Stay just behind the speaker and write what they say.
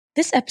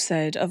This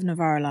episode of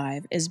Novara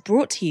Live is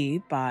brought to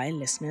you by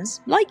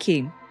listeners like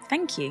you.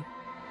 Thank you.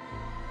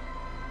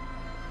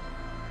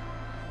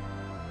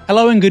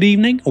 Hello and good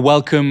evening.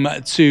 Welcome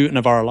to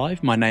Novara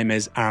Live. My name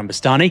is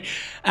Bastani,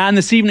 and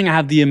this evening I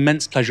have the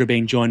immense pleasure of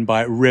being joined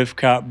by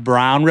Rivkah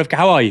Brown. Rivkah,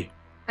 how are you?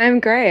 I'm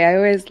great. I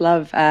always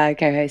love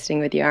co-hosting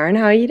with you, Aaron.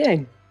 How are you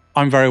doing?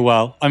 I'm very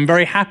well. I'm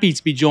very happy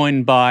to be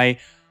joined by,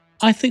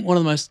 I think, one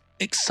of the most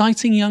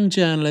exciting young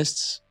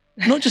journalists,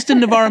 not just in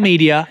Novara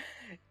media,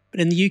 but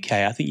in the UK.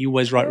 I think you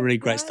always write really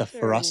great stuff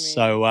for us.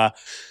 So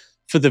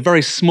for the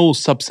very small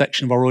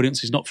subsection of our audience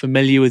who's not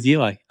familiar with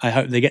you, I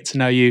hope they get to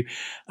know you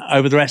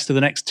over the rest of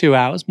the next 2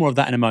 hours. More of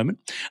that in a moment.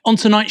 On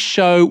tonight's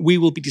show, we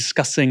will be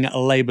discussing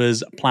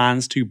Labour's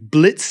plans to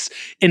blitz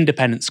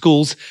independent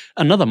schools,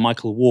 another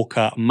Michael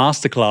Walker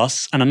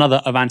masterclass, and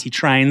another Avanti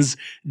Trains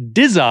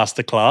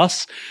disaster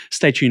class.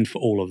 Stay tuned for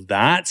all of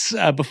that.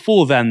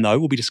 Before then, though,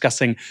 we'll be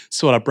discussing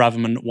Suella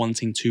Braverman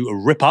wanting to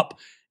rip up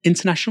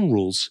international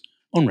rules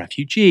on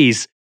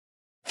refugees.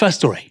 First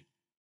story.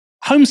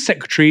 Home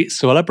Secretary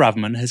Suella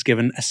Braverman has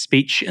given a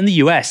speech in the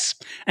US,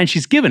 and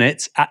she's given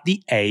it at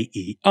the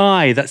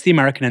AEI. That's the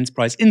American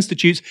Enterprise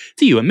Institute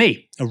to You and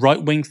Me, a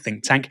right-wing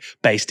think tank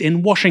based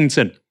in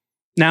Washington.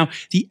 Now,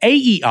 the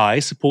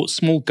AEI supports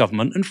small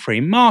government and free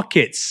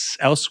markets.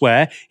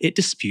 Elsewhere, it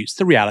disputes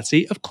the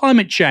reality of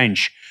climate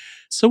change.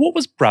 So what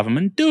was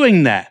Braverman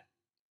doing there?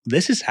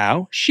 This is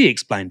how she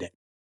explained it.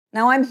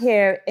 Now, I'm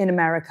here in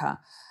America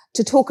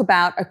to talk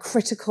about a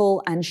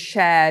critical and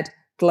shared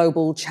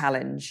global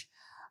challenge: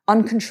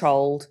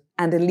 uncontrolled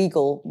and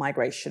illegal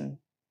migration.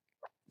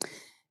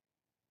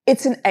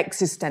 It's an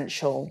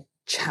existential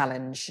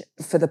challenge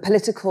for the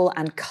political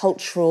and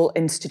cultural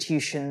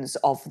institutions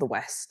of the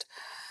West.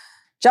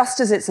 Just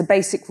as it's a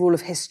basic rule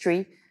of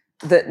history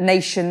that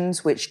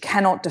nations which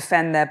cannot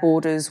defend their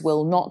borders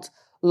will not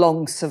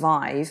long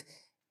survive,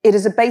 it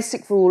is a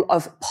basic rule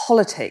of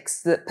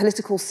politics that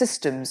political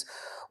systems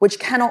which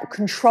cannot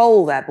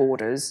control their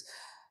borders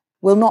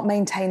will not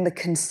maintain the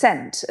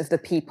consent of the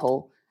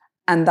people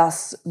and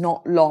thus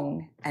not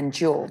long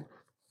endure.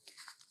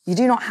 You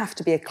do not have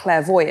to be a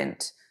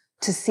clairvoyant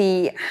to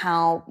see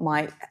how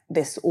might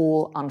this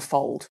all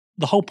unfold.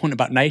 The whole point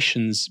about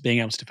nations being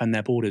able to defend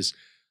their borders,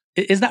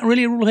 is that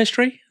really a rule of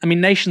history? I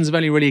mean, nations have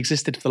only really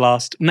existed for the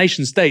last,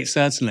 nation states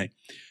certainly,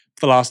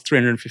 for the last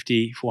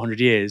 350, 400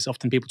 years.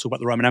 Often people talk about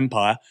the Roman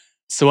Empire.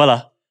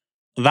 Suella,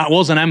 that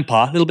was an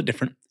empire, a little bit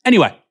different.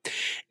 Anyway,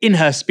 in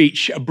her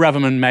speech,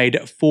 Braverman made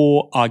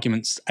 4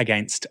 arguments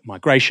against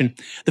migration.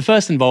 The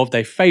first involved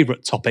a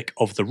favourite topic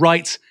of the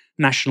right: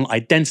 national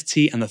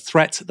identity and the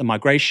threat that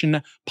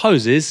migration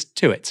poses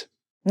to it.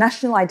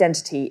 National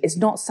identity is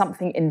not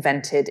something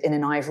invented in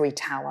an ivory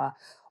tower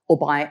or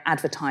by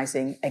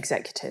advertising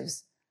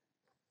executives.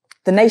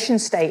 The nation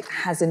state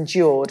has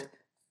endured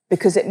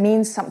because it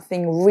means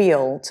something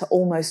real to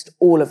almost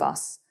all of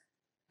us,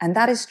 and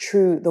that is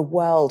true the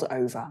world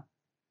over.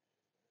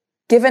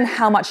 Given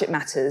how much it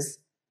matters,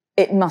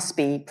 it must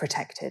be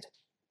protected.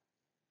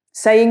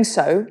 Saying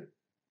so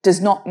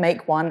does not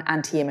make one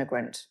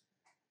anti-immigrant,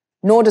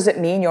 nor does it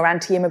mean you're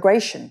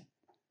anti-immigration.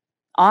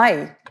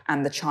 I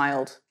am the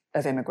child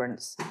of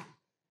immigrants,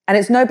 and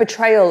it's no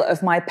betrayal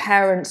of my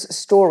parents'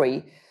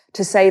 story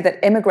to say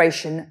that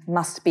immigration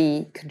must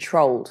be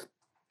controlled.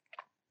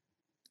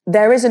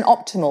 There is an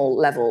optimal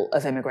level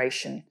of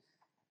immigration.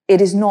 It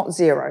is not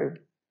zero.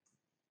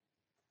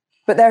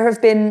 But there has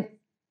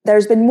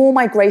been more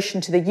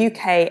migration to the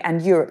UK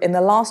and Europe in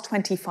the last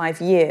 25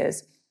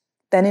 years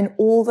than in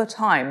all the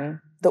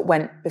time that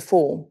went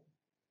before.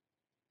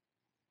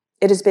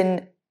 It has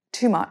been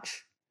too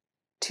much,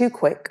 too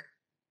quick,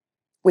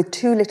 with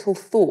too little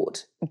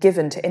thought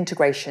given to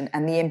integration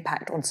and the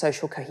impact on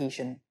social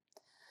cohesion.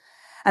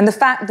 And the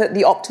fact that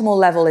the optimal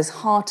level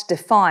is hard to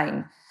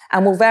define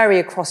and will vary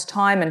across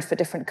time and for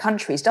different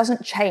countries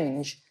doesn't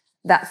change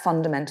that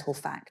fundamental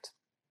fact.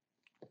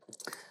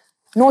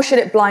 Nor should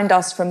it blind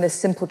us from this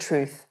simple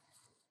truth.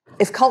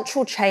 If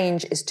cultural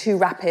change is too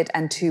rapid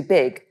and too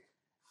big,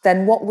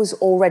 then what was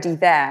already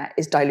there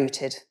is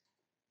diluted.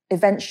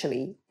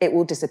 Eventually, it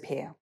will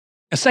disappear.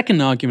 A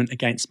second argument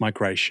against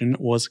migration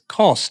was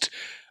cost.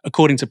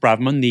 According to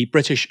Braverman, the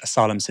British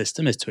asylum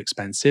system is too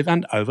expensive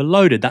and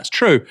overloaded. That's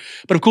true.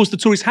 But of course, the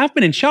Tories have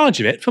been in charge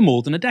of it for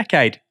more than a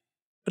decade.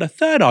 But a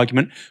third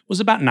argument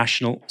was about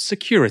national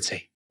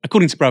security.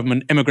 According to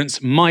Braverman,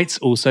 immigrants might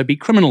also be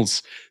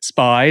criminals,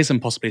 spies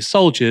and possibly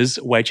soldiers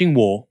waging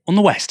war on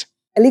the West.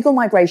 Illegal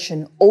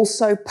migration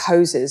also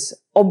poses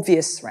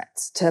obvious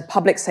threats to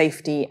public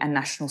safety and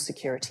national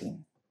security.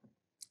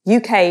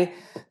 UK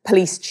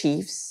police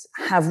chiefs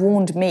have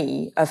warned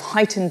me of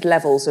heightened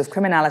levels of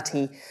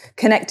criminality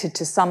connected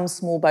to some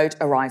small boat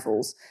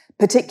arrivals,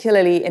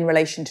 particularly in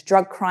relation to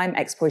drug crime,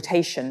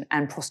 exploitation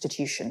and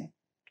prostitution.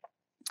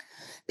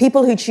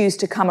 People who choose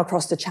to come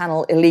across the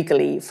Channel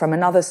illegally from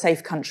another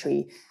safe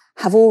country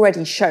have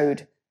already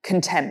showed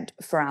contempt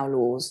for our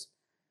laws.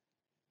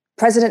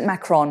 President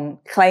Macron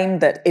claimed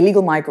that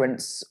illegal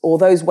migrants or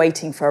those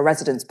waiting for a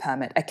residence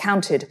permit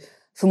accounted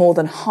for more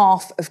than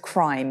half of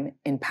crime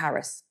in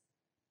Paris.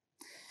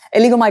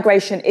 Illegal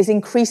migration is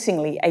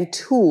increasingly a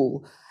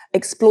tool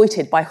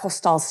exploited by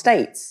hostile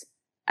states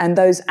and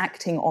those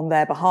acting on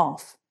their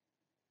behalf.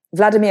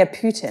 Vladimir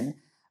Putin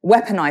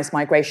weaponized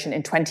migration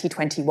in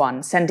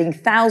 2021, sending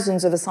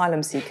thousands of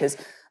asylum seekers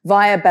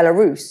via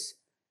Belarus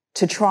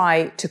to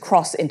try to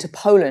cross into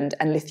Poland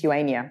and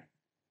Lithuania.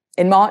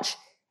 In March,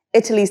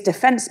 Italy's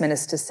defense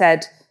minister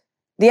said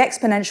the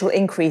exponential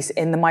increase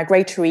in the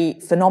migratory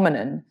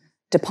phenomenon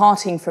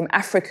departing from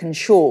African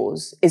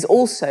shores is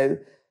also,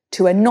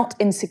 to a not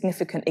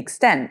insignificant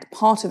extent,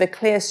 part of a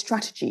clear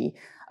strategy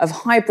of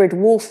hybrid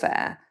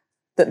warfare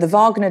that the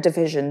Wagner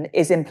division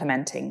is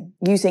implementing,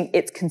 using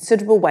its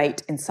considerable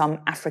weight in some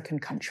African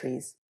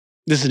countries.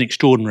 This is an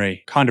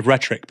extraordinary kind of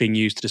rhetoric being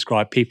used to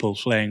describe people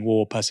fleeing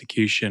war,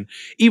 persecution,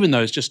 even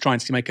those just trying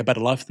to make a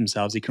better life for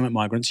themselves. Economic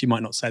migrants, you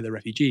might not say they're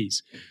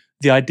refugees.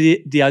 The idea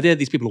that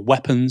these people are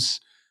weapons,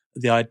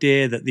 the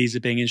idea that these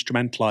are being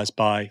instrumentalized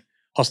by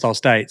hostile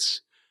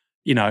states.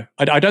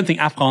 I don't think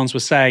Afghans were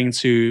saying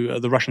to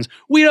the Russians,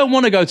 we don't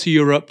want to go to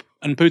Europe.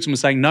 And Putin was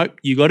saying, no,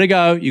 you got to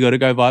go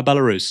via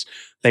Belarus.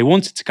 They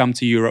wanted to come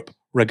to Europe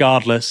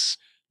regardless.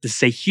 This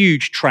is a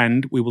huge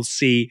trend we will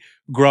see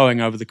growing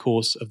over the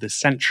course of this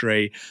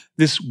century.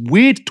 This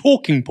weird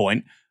talking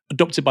point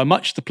adopted by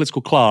much of the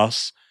political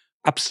class,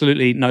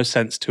 absolutely no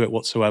sense to it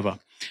whatsoever.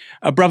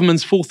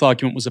 Braverman's fourth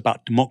argument was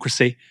about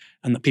democracy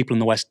and that people in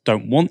the West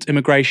don't want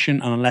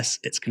immigration, and unless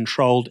it's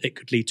controlled, it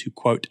could lead to,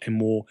 quote, a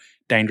more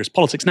dangerous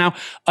politics. Now,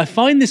 I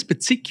find this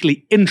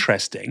particularly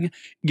interesting,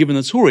 given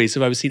the Tories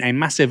have overseen a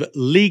massive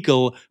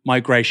legal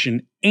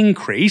migration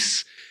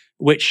increase,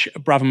 which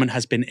Braverman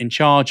has been in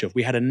charge of.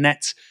 We had a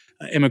net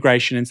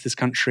immigration into this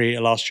country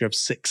last year of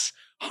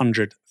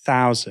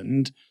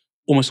 600,000.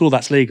 Almost all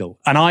that's legal.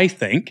 And I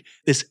think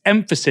this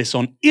emphasis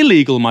on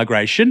illegal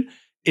migration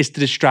is to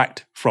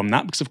distract from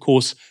that, because, of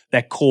course,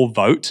 their core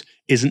vote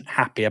isn't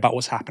happy about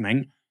what's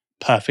happening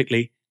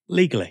perfectly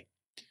legally.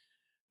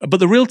 But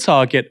the real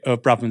target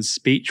of Braverman's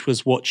speech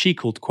was what she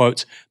called,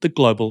 quote, the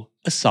global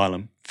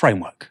asylum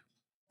framework.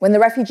 When the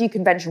Refugee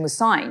Convention was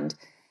signed,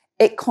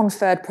 it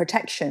conferred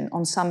protection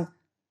on some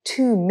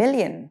 2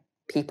 million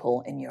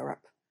people in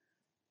Europe.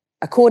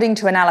 According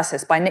to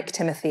analysis by Nick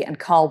Timothy and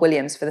Carl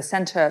Williams for the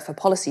Centre for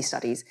Policy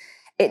Studies,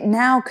 it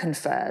now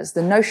confers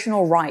the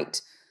notional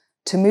right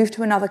to move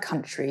to another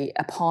country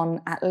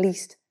upon at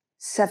least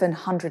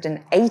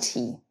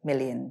 780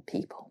 million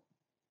people.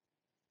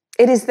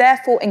 It is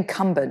therefore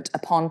incumbent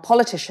upon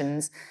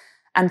politicians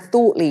and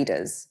thought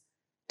leaders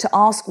to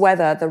ask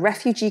whether the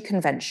Refugee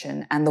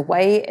Convention and the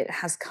way it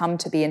has come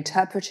to be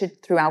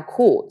interpreted through our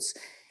courts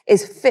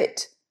is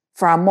fit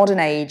for our modern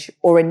age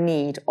or in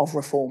need of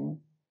reform.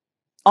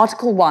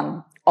 Article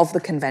 1 of the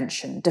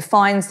Convention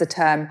defines the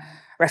term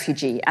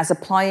refugee as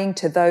applying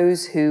to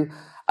those who,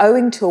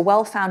 owing to a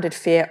well-founded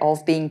fear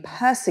of being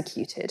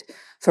persecuted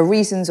for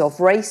reasons of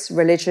race,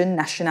 religion,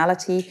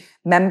 nationality,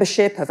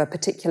 membership of a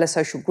particular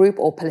social group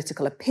or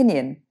political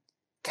opinion,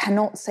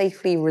 cannot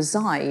safely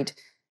reside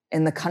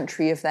in the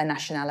country of their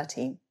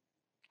nationality.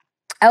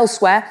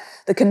 Elsewhere,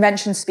 the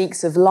Convention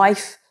speaks of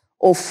life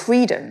or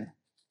freedom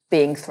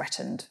being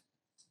threatened.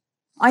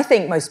 I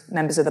think most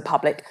members of the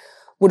public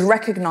would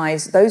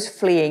recognise those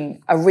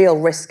fleeing a real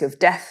risk of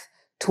death,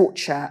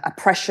 torture,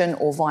 oppression,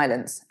 or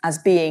violence as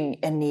being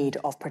in need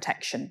of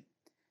protection.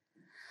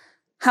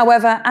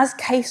 However, as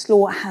case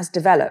law has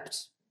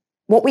developed,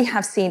 what we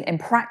have seen in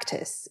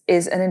practice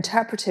is an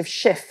interpretive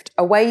shift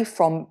away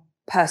from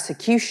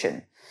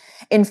persecution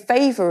in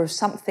favour of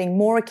something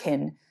more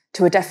akin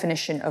to a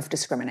definition of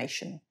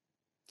discrimination.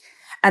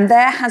 And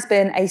there has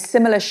been a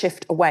similar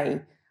shift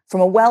away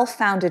from a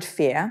well-founded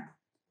fear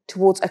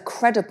towards a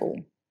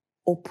credible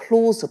or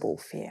plausible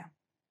fear,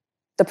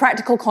 the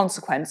practical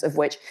consequence of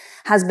which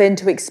has been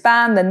to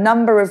expand the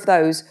number of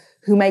those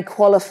who may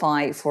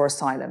qualify for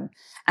asylum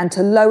and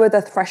to lower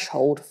the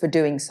threshold for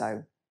doing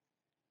so.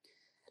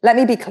 Let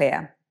me be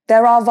clear,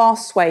 there are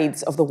vast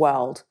swathes of the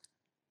world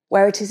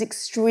where it is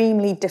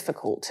extremely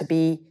difficult to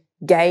be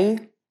gay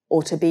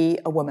or to be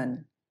a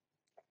woman.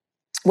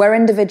 Where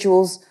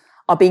individuals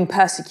are being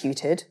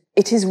persecuted,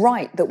 it is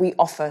right that we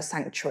offer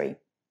sanctuary.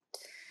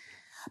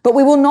 But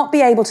we will not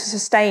be able to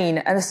sustain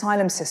an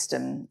asylum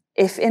system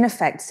if, in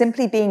effect,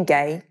 simply being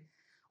gay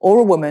or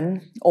a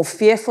woman or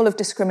fearful of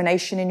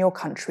discrimination in your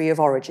country of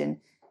origin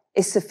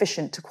is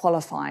sufficient to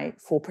qualify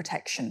for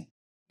protection.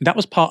 That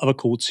was part of a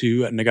call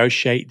to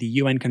negotiate the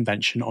UN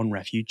Convention on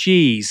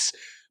Refugees.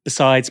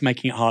 Besides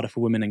making it harder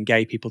for women and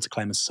gay people to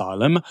claim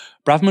asylum,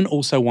 Braverman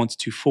also wanted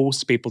to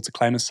force people to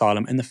claim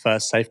asylum in the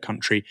first safe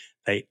country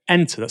they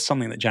enter. That's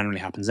something that generally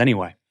happens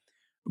anyway.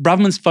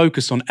 Braverman's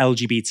focus on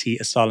LGBT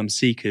asylum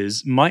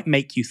seekers might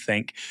make you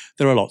think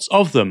there are lots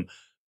of them,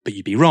 but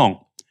you'd be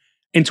wrong.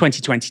 In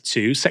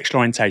 2022, sexual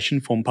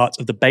orientation formed part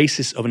of the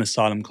basis of an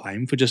asylum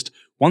claim for just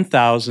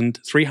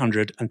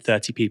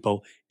 1,330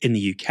 people in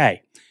the UK.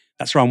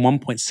 That's around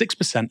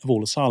 1.6% of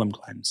all asylum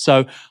claims,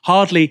 so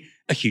hardly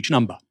a huge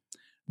number.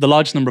 The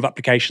largest number of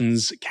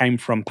applications came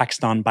from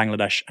Pakistan,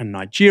 Bangladesh, and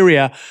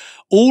Nigeria.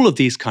 All of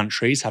these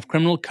countries have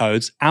criminal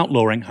codes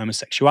outlawing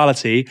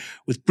homosexuality,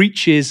 with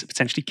breaches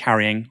potentially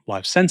carrying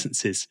life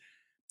sentences.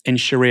 In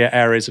Sharia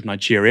areas of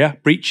Nigeria,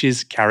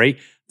 breaches carry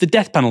the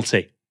death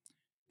penalty.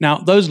 Now,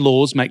 those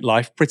laws make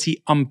life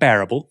pretty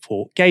unbearable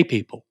for gay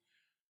people.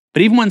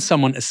 But even when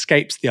someone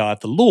escapes the eye of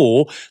the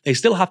law, they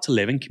still have to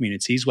live in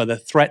communities where the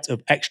threat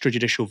of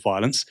extrajudicial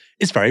violence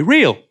is very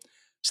real.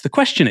 So the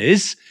question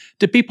is,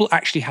 do people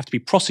actually have to be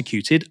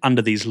prosecuted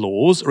under these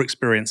laws or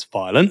experience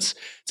violence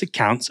to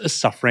count as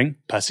suffering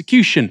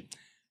persecution?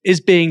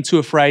 Is being too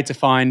afraid to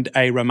find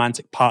a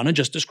romantic partner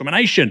just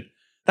discrimination?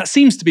 That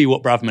seems to be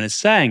what Braverman is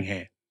saying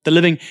here. That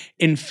living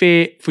in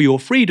fear for your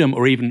freedom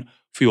or even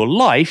for your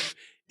life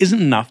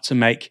isn't enough to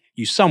make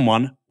you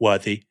someone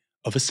worthy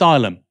of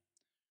asylum.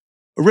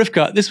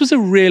 Rivkah, this was a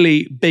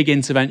really big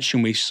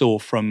intervention we saw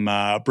from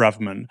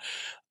Braverman.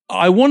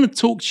 I want to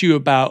talk to you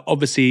about,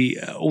 obviously,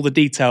 all the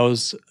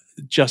details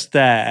just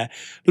there,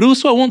 but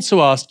also I want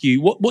to ask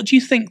you, what do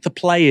you think the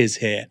play is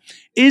here?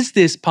 Is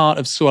this part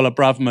of Suella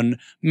Braverman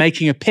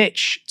making a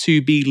pitch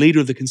to be leader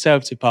of the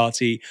Conservative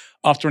Party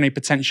after any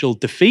potential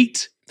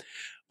defeat?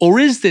 Or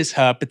is this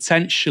her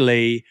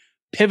potentially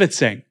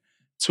pivoting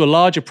to a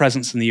larger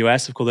presence in the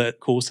US? Of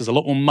course, there's a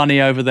lot more money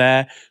over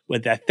there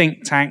with their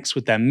think tanks,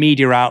 with their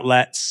media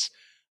outlets.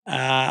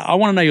 I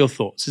want to know your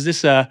thoughts. Is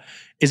this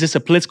a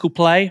political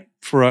play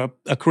for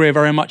a career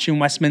very much in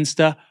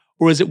Westminster,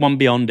 or is it one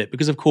beyond it?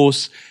 Because, of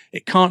course,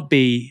 it can't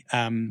be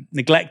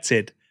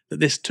neglected that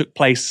this took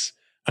place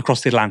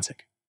across the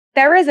Atlantic.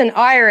 There is an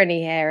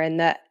irony here in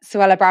that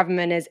Suella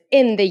Braverman is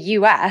in the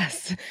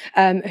US,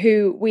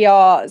 who we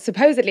are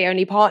supposedly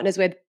only partners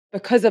with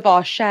because of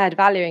our shared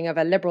valuing of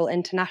a liberal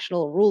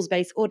international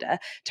rules-based order,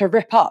 to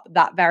rip up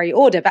that very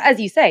order. But as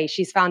you say,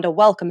 she's found a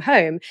welcome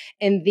home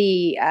in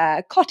the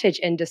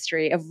cottage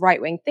industry of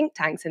right-wing think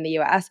tanks in the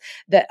US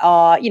that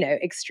are,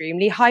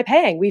 extremely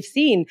high-paying. We've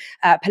seen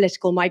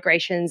political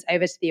migrations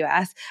over to the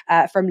US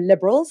from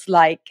liberals,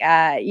 like,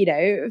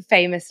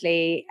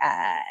 famously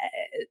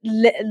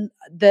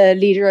the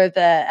leader of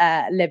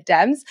the Lib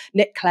Dems,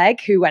 Nick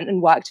Clegg, who went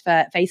and worked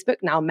for Facebook,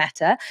 now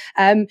Meta.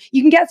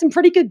 You can get some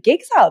pretty good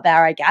gigs out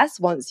there, I guess,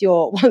 once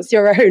your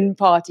own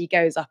party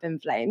goes up in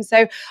flames.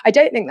 So I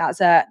don't think that's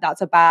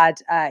a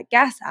bad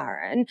guess,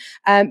 Aaron.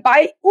 But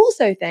I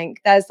also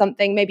think there's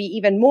something maybe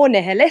even more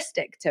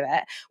nihilistic to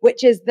it,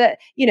 which is that,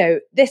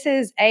 this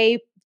is a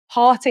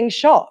parting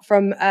shot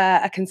from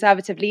a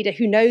Conservative leader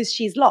who knows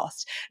she's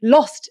lost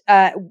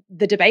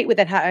the debate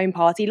within her own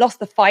party, lost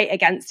the fight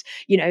against,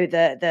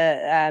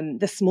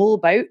 the small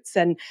boats,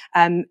 and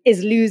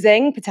is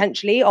losing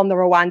potentially on the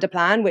Rwanda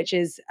plan, which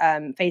is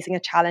facing a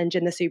challenge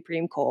in the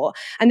Supreme Court.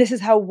 And this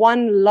is her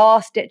one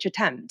last ditch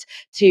attempt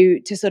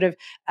to sort of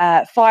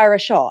fire a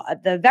shot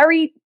at the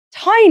very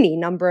tiny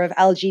number of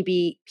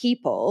LGBT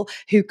people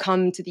who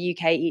come to the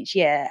UK each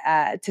year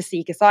to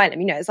seek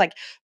asylum. It's like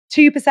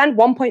 2%,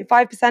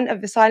 1.5%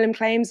 of asylum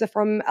claims are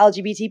from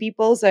LGBT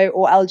people,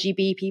 or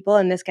LGB people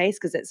in this case,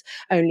 because it's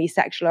only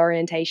sexual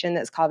orientation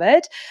that's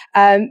covered.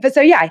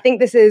 I think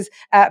this is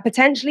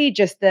potentially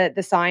just the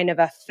sign of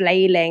a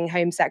flailing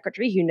Home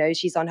Secretary who knows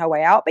she's on her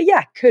way out. But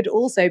could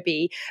also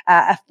be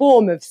a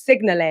form of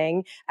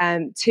signalling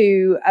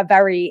to a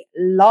very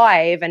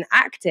live and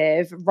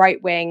active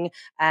right-wing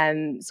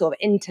sort of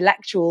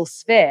intellectual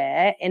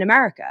sphere in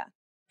America.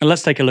 And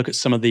let's take a look at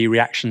some of the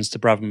reactions to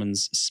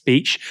Braverman's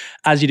speech.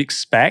 As you'd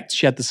expect,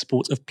 she had the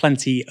support of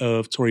plenty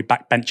of Tory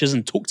backbenchers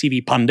and Talk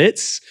TV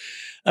pundits.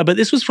 But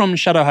this was from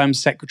Shadow Home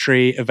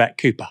Secretary Yvette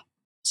Cooper.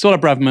 Suella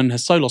Braverman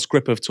has so lost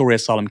grip of Tory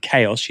asylum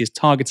chaos, she is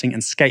targeting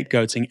and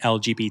scapegoating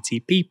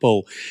LGBT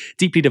people.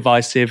 Deeply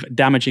divisive,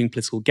 damaging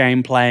political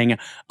game playing,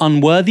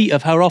 unworthy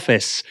of her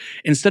office.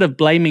 Instead of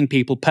blaming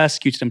people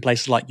persecuted in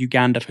places like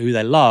Uganda for who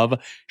they love,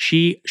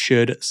 she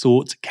should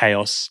sort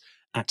chaos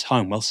at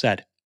home. Well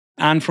said.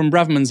 And from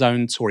Braverman's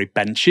own Tory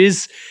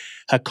benches,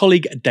 her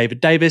colleague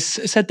David Davis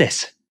said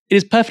this: "It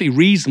is perfectly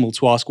reasonable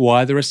to ask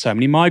why there are so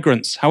many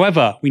migrants.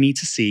 However, we need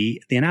to see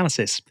the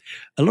analysis.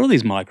 A lot of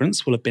these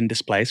migrants will have been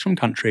displaced from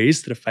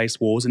countries that have faced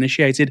wars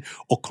initiated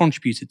or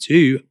contributed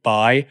to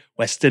by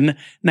Western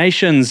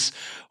nations."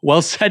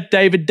 Well said,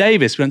 David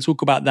Davis. We don't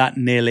talk about that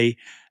nearly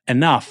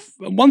enough.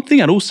 One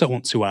thing I'd also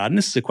want to add, and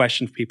this is a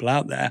question for people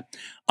out there,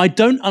 I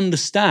don't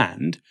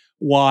understand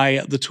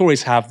why the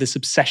Tories have this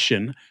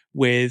obsession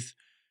with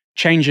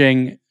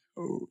changing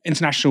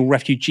international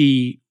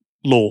refugee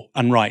law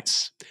and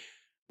rights,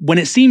 when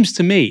it seems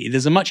to me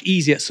there's a much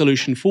easier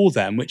solution for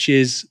them, which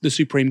is the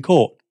Supreme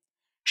Court.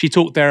 She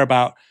talked there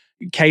about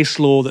case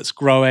law that's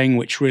growing,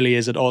 which really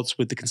is at odds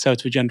with the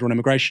Conservative agenda on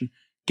immigration.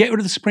 Get rid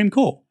of the Supreme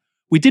Court.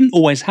 We didn't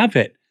always have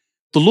it.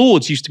 The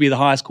Lords used to be the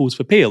highest court of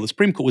appeal. The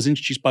Supreme Court was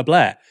introduced by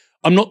Blair.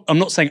 I'm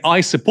not saying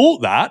I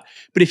support that,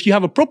 but if you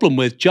have a problem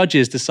with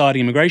judges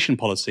deciding immigration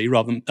policy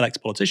rather than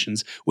elected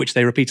politicians, which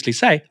they repeatedly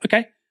say,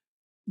 okay,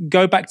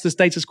 go back to the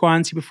status quo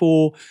ante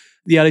before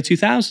the early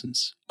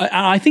 2000s.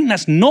 I think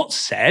that's not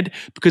said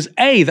because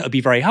A, that would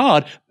be very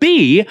hard,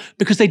 B,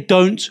 because they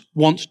don't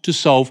want to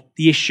solve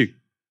the issue.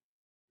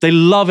 They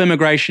love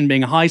immigration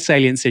being a high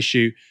salience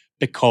issue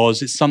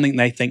because it's something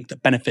they think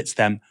that benefits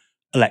them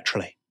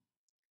electorally.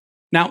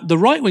 Now, the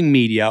right-wing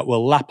media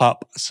will lap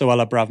up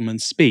Suella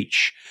Braverman's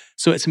speech,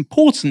 so it's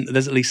important that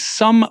there's at least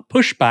some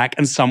pushback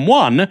and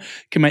someone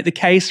can make the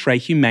case for a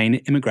humane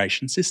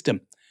immigration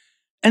system.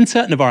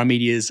 Enter Novara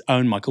Media's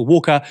own Michael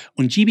Walker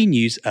on GB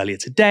News earlier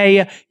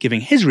today,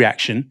 giving his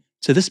reaction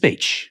to the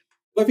speech.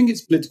 Well, I think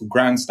it's political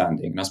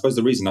grandstanding. And I suppose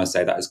the reason I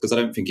say that is because I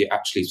don't think it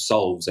actually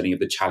solves any of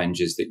the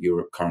challenges that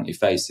Europe currently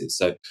faces.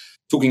 So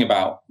talking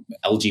about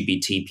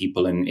LGBT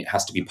people, and it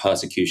has to be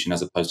persecution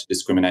as opposed to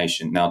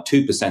discrimination. Now,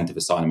 2% of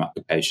asylum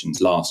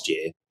applications last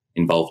year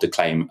involved a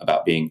claim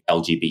about being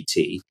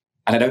LGBT.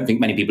 And I don't think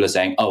many people are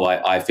saying, oh,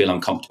 I feel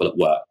uncomfortable at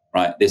work,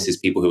 right? This is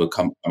people who are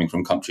coming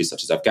from countries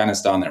such as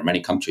Afghanistan. There are many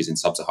countries in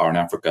sub-Saharan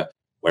Africa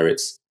where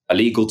it's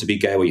illegal to be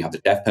gay, where you have the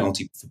death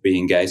penalty for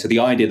being gay. So the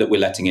idea that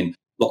we're letting in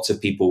lots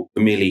of people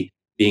for merely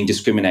being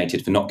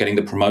discriminated for not getting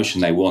the promotion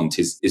they want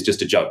is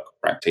just a joke,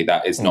 frankly.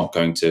 That is not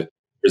going to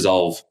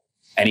resolve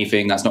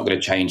anything. That's not going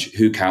to change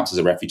who counts as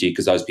a refugee,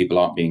 because those people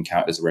aren't being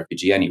counted as a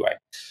refugee anyway.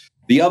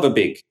 The other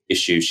big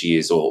issue she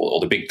is, or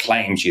the big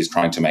claim she is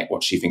trying to make,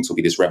 what she thinks will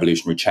be this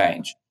revolutionary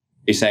change,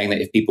 is saying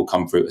that if people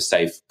come through a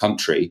safe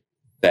country,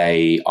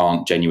 they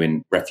aren't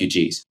genuine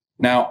refugees.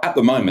 Now, at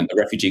the moment, the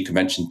Refugee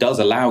Convention does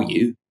allow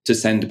you to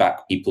send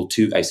back people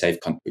to a safe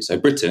country. So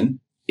Britain,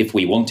 if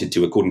we wanted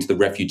to, according to the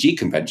Refugee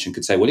Convention,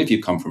 could say, well, if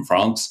you come from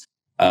France,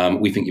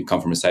 we think you've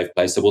come from a safe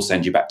place, so we'll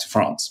send you back to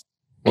France.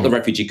 What the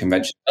Refugee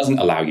Convention doesn't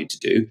allow you to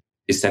do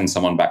is send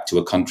someone back to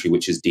a country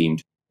which is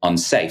deemed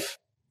unsafe.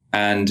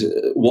 And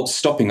what's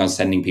stopping us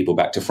sending people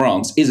back to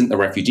France isn't the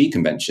Refugee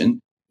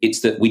Convention,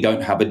 it's that we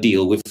don't have a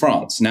deal with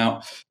France.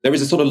 Now, there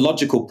is a sort of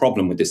logical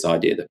problem with this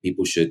idea that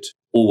people should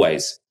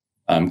always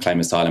claim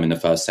asylum in the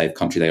first safe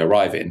country they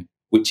arrive in,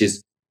 which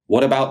is,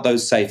 what about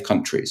those safe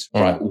countries,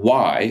 right?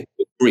 Why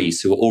would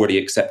Greece, who are already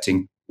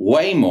accepting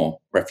way more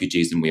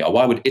refugees than we are,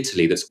 why would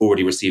Italy, that's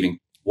already receiving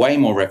way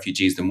more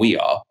refugees than we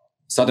are,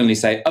 suddenly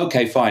say,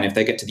 okay, fine, if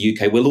they get to the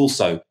UK, we'll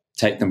also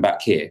take them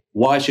back here?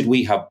 Why should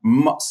we have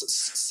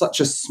such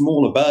a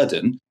smaller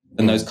burden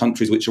than those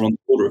countries which are on the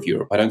border of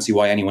Europe? I don't see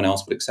why anyone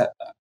else would accept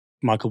that.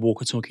 Michael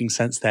Walker talking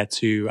sense there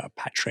to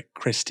Patrick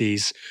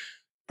Christie's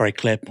very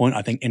clear point,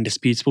 I think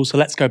indisputable. So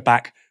let's go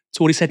back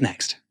to what he said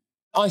next.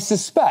 I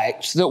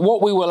suspect that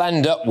what we will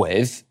end up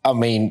with, I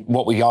mean,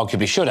 what we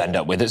arguably should end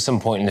up with at some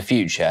point in the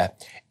future,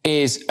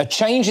 is a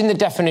change in the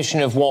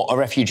definition of what a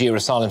refugee or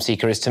asylum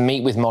seeker is to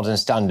meet with modern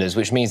standards,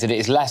 which means that it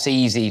is less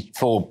easy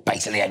for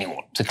basically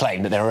anyone to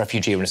claim that they're a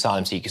refugee or an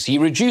asylum seeker. So you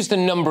reduce the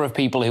number of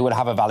people who would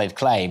have a valid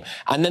claim,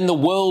 and then the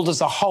world as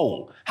a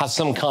whole has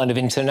some kind of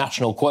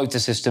international quota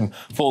system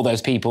for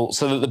those people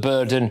so that the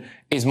burden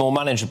is more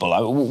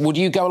manageable. Would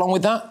you go along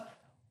with that?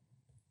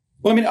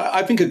 Well, I mean,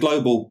 I think a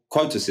global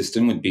quota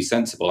system would be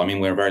sensible. I mean,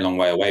 we're a very long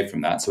way away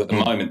from that. So at the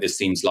moment, this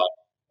seems like,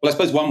 well, I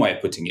suppose one way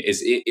of putting it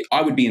is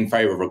I would be in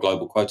favour of a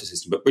global quota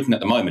system, but Britain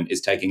at the moment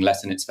is taking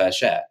less than its fair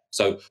share.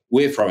 So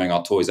we're throwing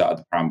our toys out of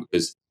the pram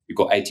because we've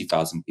got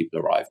 80,000 people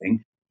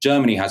arriving.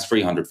 Germany has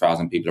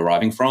 300,000 people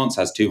arriving. France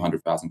has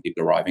 200,000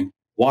 people arriving.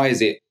 Why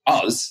is it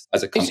us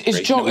as a country?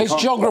 Is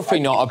geography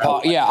not a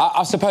part? Yeah,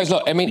 I suppose,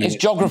 look, I mean, is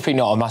geography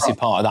not a massive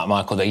part of that,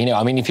 Michael? That, you know,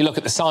 I mean, if you look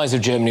at the size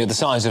of Germany or the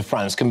size of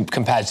France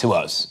compared to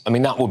us, I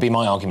mean, that would be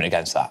my argument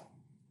against that.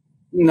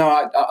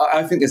 No,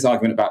 I think this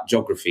argument about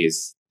geography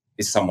is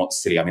somewhat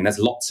silly. I mean, there's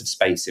lots of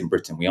space in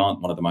Britain. We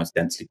aren't one of the most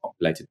densely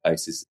populated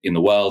places in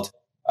the world.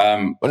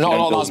 But not a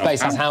lot of that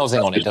space has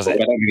housing on it, does it? I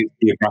don't think it's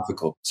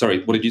geographical.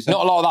 Sorry, what did you say?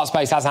 Not a lot of that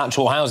space has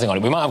actual housing on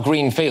it. We might have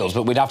green fields,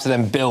 but we'd have to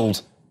then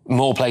build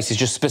more places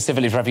just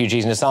specifically for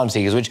refugees and asylum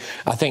seekers, which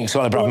I think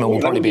Suella Braverman will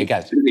probably be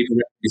against.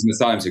 Refugees and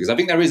asylum seekers. I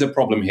think there is a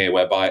problem here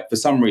whereby, for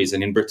some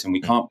reason, in Britain, we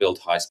can't build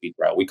high-speed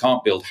rail, we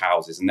can't build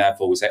houses, and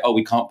therefore we say, oh,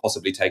 we can't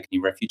possibly take any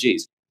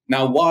refugees.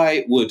 Now,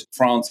 why would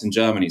France and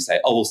Germany say,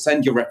 oh, we'll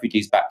send your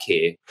refugees back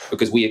here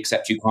because we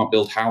accept you can't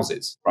build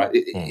houses, right?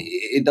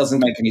 It doesn't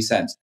make any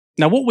sense.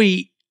 Now, what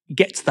we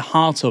get to the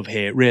heart of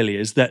here really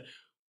is that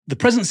the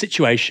present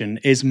situation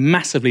is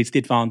massively to the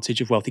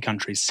advantage of wealthy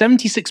countries.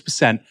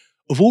 76%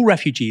 of all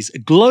refugees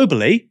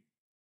globally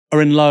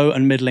are in low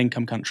and middle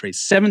income countries.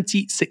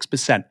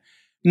 76%.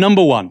 The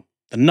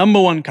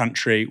number one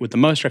country with the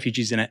most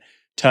refugees in it,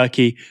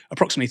 Turkey,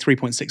 approximately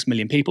 3.6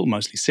 million people,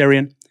 mostly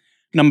Syrian.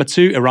 Number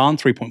 2, Iran,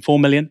 3.4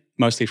 million,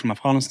 mostly from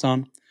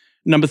Afghanistan.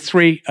 Number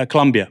 3,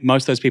 Colombia.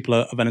 Most of those people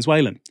are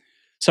Venezuelan.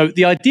 So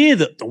the idea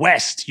that the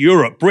West,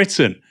 Europe,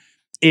 Britain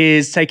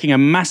is taking a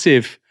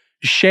massive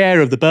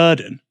share of the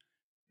burden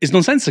is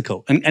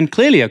nonsensical. And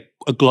clearly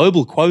a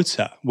global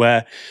quota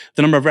where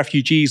the number of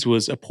refugees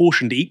was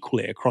apportioned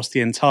equally across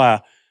the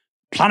entire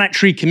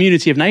planetary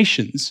community of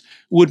nations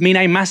would mean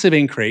a massive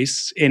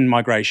increase in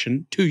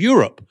migration to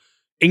Europe,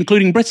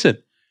 including Britain.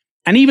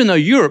 And even though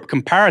Europe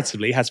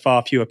comparatively has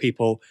far fewer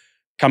people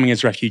coming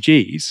as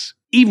refugees,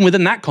 even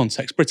within that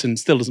context, Britain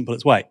still doesn't pull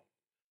its weight.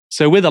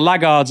 So we're the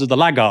laggards of the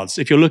laggards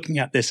if you're looking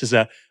at this as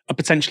a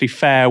potentially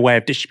fair way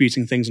of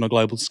distributing things on a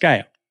global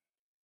scale.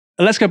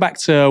 Let's go back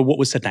to what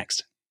was said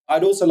next.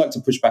 I'd also like to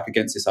push back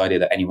against this idea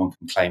that anyone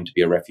can claim to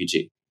be a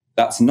refugee.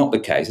 That's not the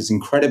case. It's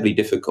incredibly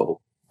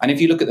difficult. And if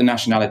you look at the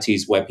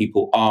nationalities where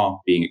people are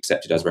being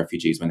accepted as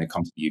refugees when they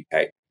come to the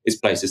UK, it's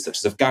places such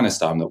as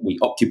Afghanistan that we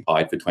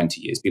occupied for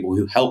 20 years, people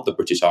who helped the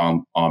British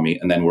Army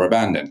and then were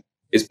abandoned.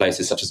 It's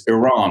places such as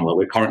Iran, where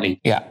we currently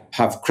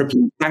have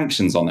crippling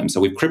sanctions on them. So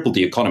we've crippled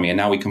the economy, and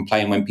now we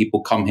complain when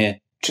people come here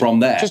from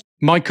there.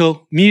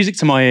 Michael, music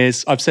to my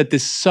ears. I've said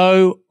this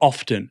so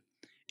often.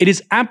 It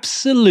is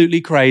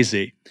absolutely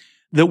crazy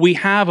that we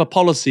have a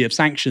policy of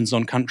sanctions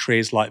on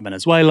countries like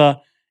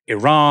Venezuela,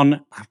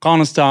 Iran,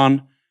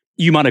 Afghanistan.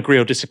 You might agree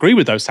or disagree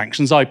with those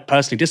sanctions. I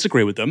personally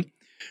disagree with them.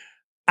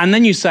 And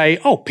then you say,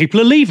 oh,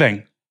 people are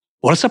leaving.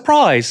 What a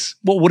surprise.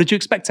 What did you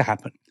expect to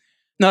happen?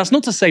 Now, that's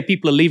not to say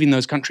people are leaving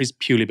those countries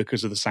purely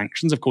because of the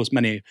sanctions. Of course,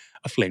 many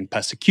are fleeing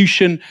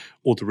persecution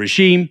or the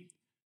regime.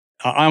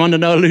 I'm under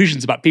no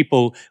illusions about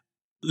people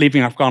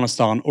leaving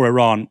Afghanistan or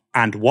Iran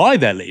and why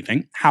they're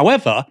leaving.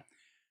 However,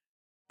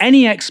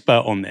 any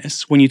expert on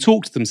this, when you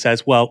talk to them,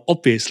 says, well,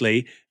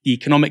 obviously, the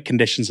economic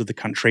conditions of the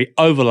country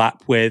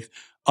overlap with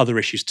other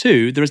issues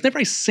too. There is never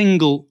a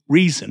single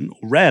reason,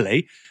 or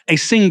rarely, a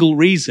single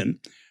reason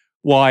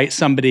why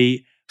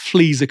somebody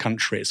flees a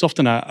country. It's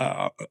often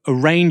a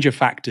range of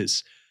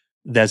factors.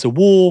 There's a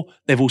war,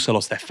 they've also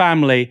lost their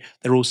family,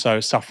 they're also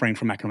suffering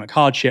from economic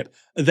hardship,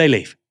 they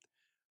leave.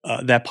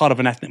 They're part of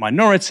an ethnic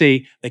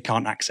minority, they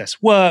can't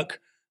access work,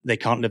 they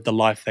can't live the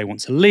life they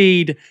want to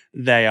lead,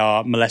 they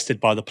are molested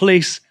by the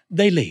police,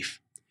 they leave.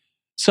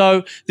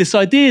 So this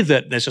idea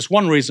that there's just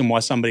one reason why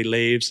somebody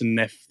leaves, and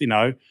if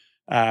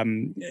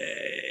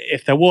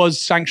there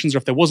was sanctions or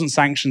if there wasn't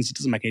sanctions, it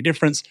doesn't make any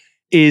difference,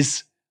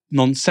 is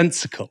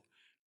nonsensical.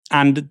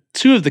 And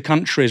two of the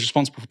countries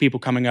responsible for people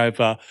coming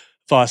over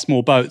via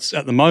small boats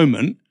at the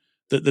moment,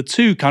 the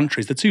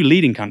two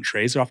leading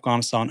countries are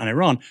Afghanistan and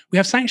Iran. We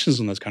have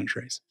sanctions on those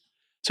countries.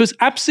 So it's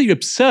absolutely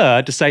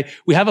absurd to say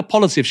we have a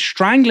policy of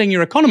strangling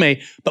your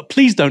economy, but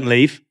please don't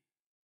leave.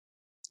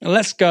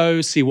 Let's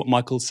go see what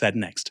Michael said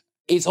next.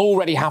 It's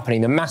already happening,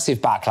 the massive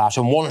backlash,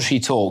 and once she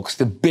talks,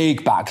 the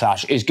big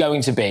backlash is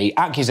going to be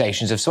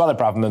accusations of Suella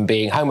Braverman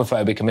being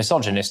homophobic and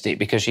misogynistic,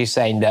 because she's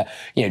saying that,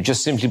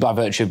 just simply by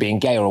virtue of being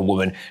gay or a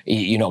woman,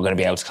 you're not going to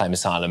be able to claim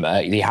asylum.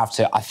 You have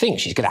to, I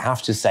think she's going to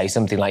have to say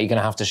something like, you're going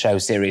to have to show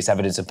serious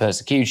evidence of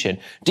persecution.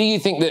 Do you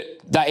think that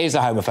that is a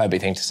homophobic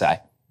thing to say?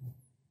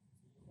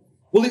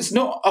 Well, it's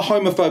not a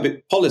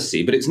homophobic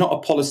policy, but it's not a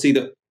policy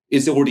that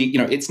is already,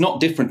 it's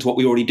not different to what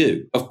we already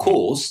do. Of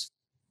course,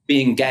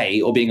 being gay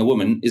or being a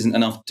woman isn't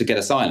enough to get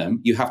asylum.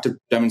 You have to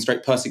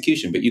demonstrate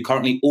persecution, but you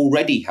currently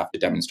already have to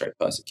demonstrate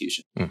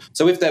persecution.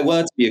 So if there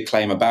were to be a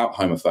claim about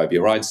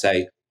homophobia, I'd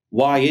say,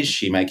 why is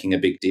she making a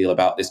big deal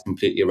about this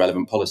completely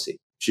irrelevant policy?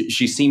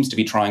 She seems to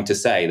be trying to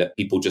say that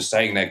people just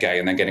saying they're gay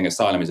and then getting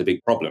asylum is a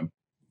big problem.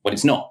 But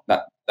it's not.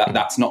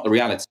 That's not the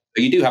reality.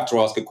 So you do have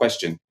to ask a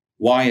question.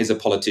 Why is a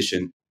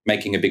politician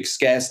making a big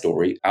scare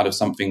story out of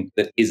something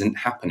that isn't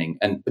happening?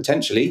 And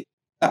potentially,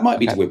 that might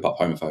be to whip up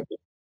homophobia.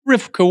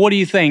 Rivkah, what do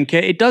you think?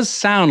 It does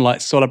sound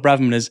like Suella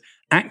Braverman is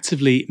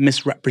actively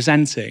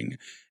misrepresenting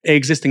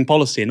existing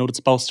policy in order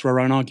to bolster her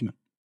own argument.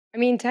 I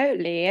mean,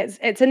 totally.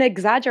 It's an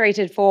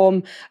exaggerated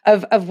form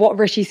of what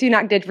Rishi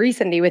Sunak did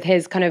recently with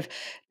his kind of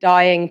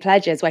dying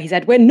pledges, where he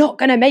said, we're not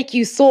going to make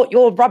you sort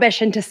your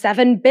rubbish into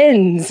 7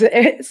 bins.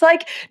 It's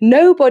like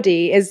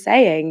nobody is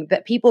saying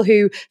that people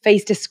who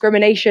face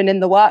discrimination in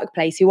the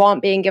workplace, who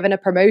aren't being given a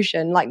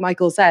promotion, like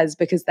Michael says,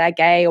 because they're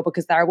gay or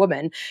because they're a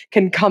woman,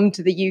 can come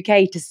to the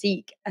UK to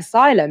seek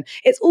asylum.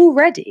 It's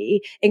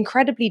already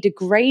incredibly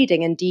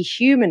degrading and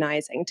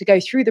dehumanizing to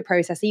go through the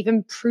process,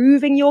 even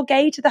proving you're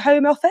gay to the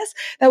Home Office.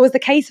 There was the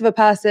case of a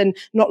person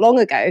not long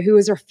ago who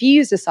was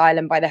refused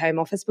asylum by the Home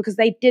Office because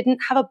they didn't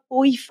have a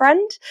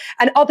boyfriend.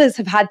 And others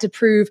have had to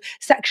prove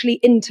sexually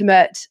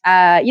intimate,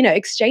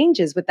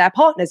 exchanges with their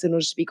partners in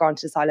order to be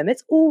granted asylum.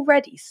 It's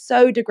already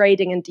so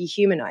degrading and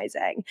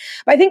dehumanizing.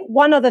 But I think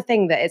one other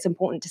thing that it's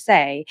important to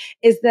say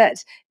is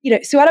that,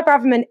 Suella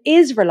Braverman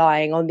is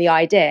relying on the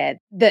idea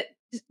that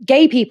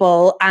gay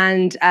people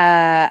and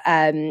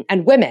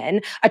women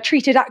are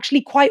treated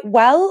actually quite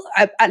well,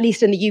 at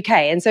least in the UK.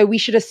 And so we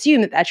should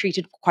assume that they're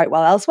treated quite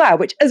well elsewhere,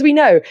 which, as we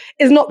know,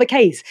 is not the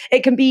case.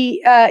 It can be,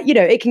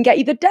 it can get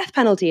you the death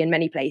penalty in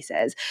many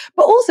places.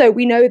 But also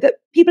we know that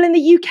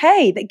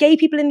gay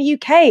people in the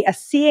UK are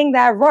seeing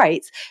their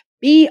rights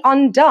be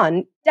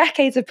undone,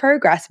 decades of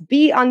progress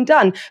be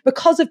undone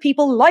because of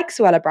people like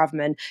Suella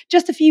Braverman.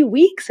 Just a few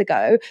weeks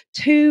ago,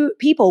 2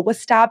 people were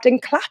stabbed in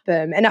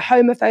Clapham in a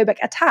homophobic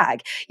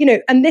attack.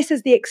 And this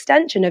is the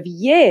extension of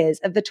years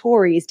of the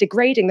Tories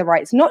degrading the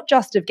rights, not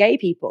just of gay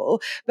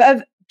people, but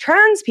of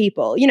trans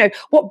people.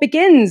 What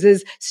begins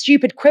as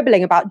stupid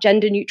quibbling about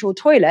gender neutral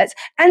toilets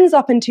ends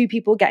up in 2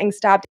 people getting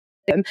stabbed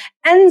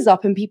ends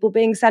up in people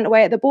being sent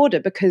away at the border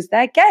because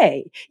they're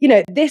gay.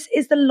 This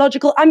is the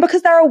logical, and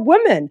because they're a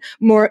woman,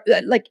 more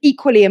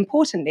equally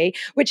importantly,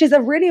 which is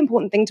a really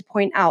important thing to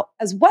point out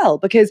as well,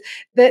 because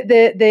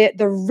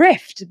the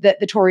rift that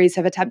the Tories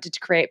have attempted to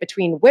create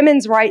between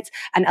women's rights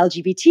and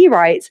LGBT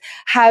rights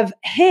have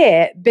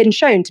here been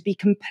shown to be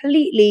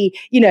completely,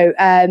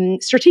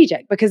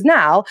 strategic, because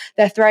now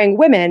they're throwing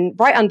women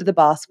right under the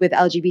bus with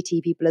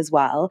LGBT people as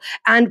well.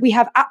 And we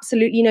have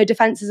absolutely no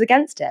defenses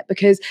against it,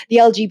 because the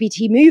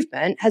LGBT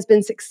movement has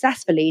been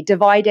successfully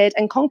divided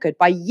and conquered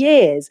by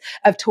years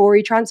of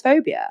Tory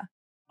transphobia.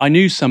 I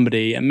knew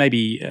somebody, and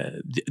maybe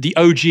the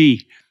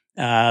OG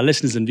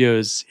listeners and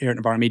viewers here at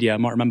Novara Media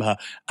might remember her,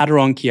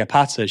 Adaron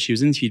Kiapata. She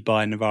was interviewed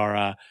by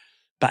Novara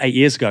about 8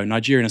 years ago,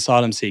 Nigerian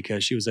asylum seeker.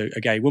 She was a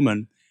gay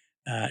woman.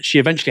 She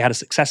eventually had a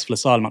successful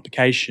asylum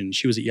application.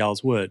 She was at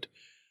Yarl's Wood.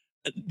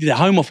 The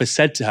Home Office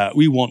said to her,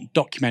 "We want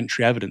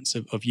documentary evidence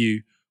of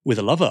you with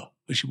a lover."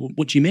 She,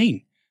 "What do you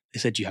mean?" They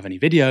said, "Do you have any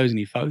videos,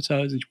 any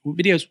photos?" And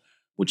videos,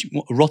 what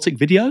erotic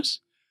videos?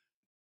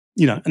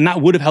 And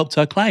that would have helped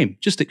her claim.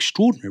 Just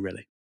extraordinary,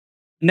 really.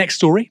 Next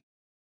story.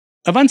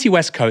 Avanti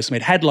West Coast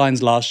made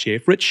headlines last year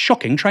for its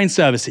shocking train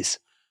services.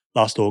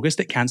 Last August,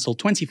 it cancelled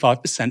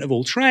 25% of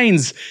all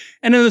trains.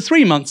 And in the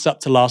 3 months up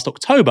to last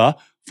October,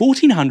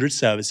 1,400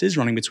 services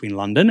running between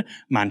London,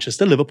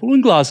 Manchester, Liverpool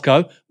and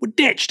Glasgow were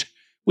ditched,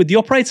 with the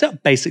operator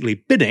basically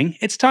bidding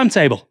its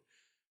timetable.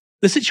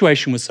 The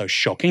situation was so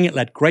shocking, it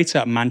led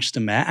Greater Manchester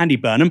Mayor Andy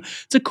Burnham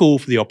to call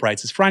for the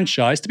operator's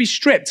franchise to be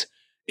stripped,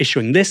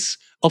 issuing this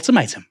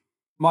ultimatum.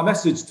 My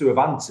message to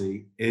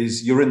Avanti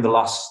is you're in the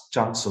last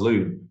chance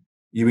saloon.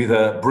 You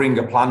either bring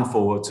a plan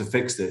forward to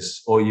fix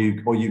this or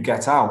you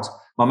get out.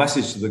 My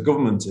message to the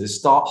government is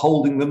start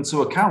holding them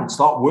to account,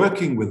 start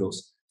working with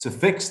us to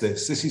fix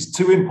this. This is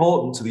too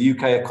important to the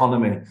UK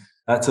economy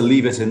to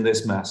leave it in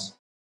this mess.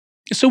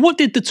 So what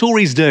did the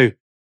Tories do?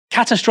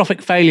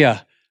 Catastrophic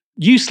failure.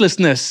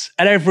 Uselessness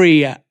at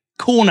every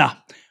corner.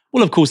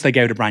 Well, of course, they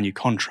gave it a brand new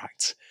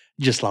contract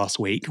just last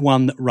week,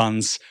 one that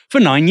runs for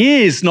 9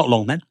 years, not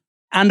long then.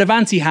 And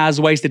Avanti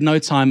has wasted no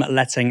time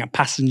letting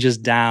passengers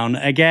down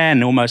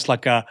again, almost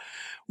like a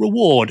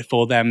reward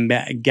for them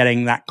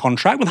getting that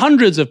contract, with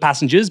hundreds of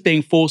passengers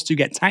being forced to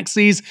get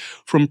taxis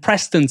from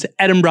Preston to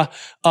Edinburgh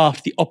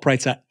after the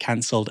operator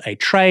cancelled a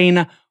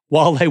train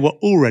while they were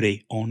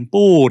already on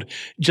board.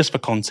 Just for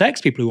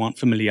context, people who aren't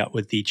familiar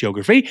with the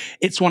geography,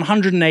 it's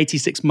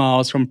 186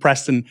 miles from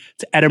Preston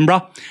to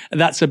Edinburgh.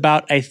 That's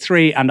about a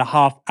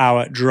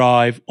 3.5-hour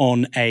drive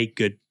on a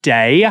good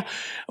day.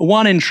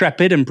 One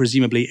intrepid and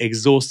presumably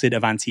exhausted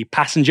Avanti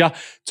passenger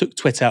took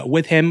Twitter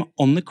with him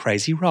on the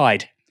crazy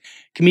ride.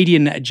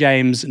 Comedian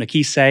James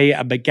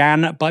Nakise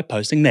began by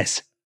posting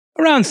this.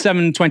 Around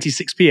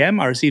 7:26 p.m,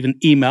 I received an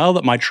email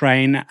that my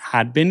train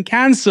had been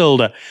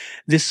cancelled.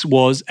 This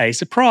was a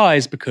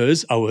surprise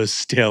because I was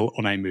still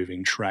on a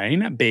moving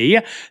train. B,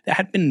 there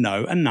had been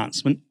no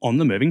announcement on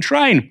the moving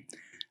train.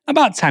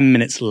 About 10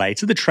 minutes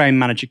later, the train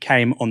manager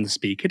came on the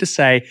speaker to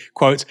say,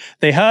 quote,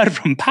 they heard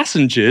from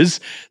passengers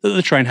that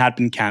the train had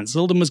been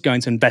cancelled and was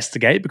going to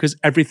investigate because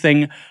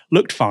everything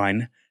looked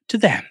fine to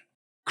them.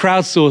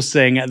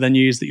 Crowdsourcing the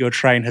news that your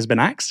train has been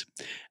axed,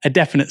 a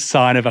definite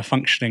sign of a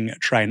functioning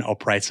train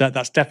operator.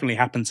 That's definitely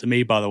happened to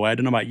me, by the way. I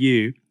don't know about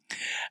you.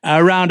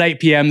 Around 8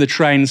 p.m, the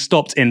train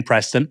stopped in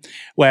Preston,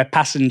 where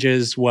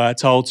passengers were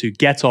told to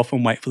get off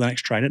and wait for the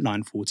next train at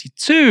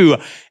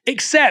 9:42.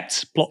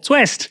 Except, plot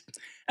twist,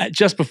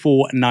 just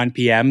before 9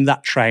 p.m,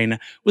 that train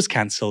was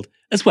cancelled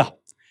as well.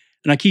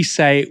 And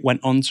Nakise went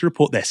on to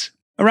report this.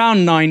 Around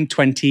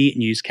 9:20,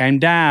 news came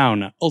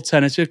down.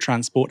 Alternative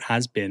transport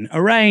has been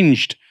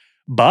arranged.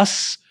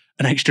 Bus,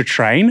 an extra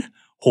train,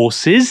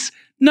 horses,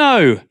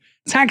 no,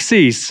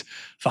 taxis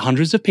for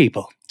hundreds of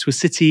people to a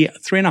city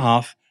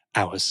 3.5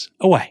 hours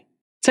away.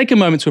 Take a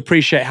moment to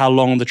appreciate how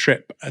long the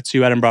trip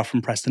to Edinburgh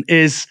from Preston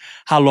is,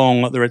 how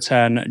long the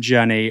return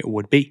journey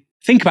would be.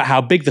 Think about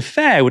how big the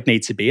fare would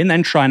need to be and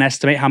then try and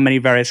estimate how many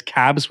various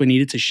cabs were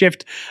needed to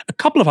shift a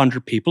couple of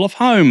hundred people off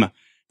home.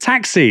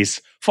 Taxis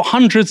for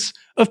hundreds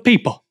of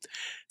people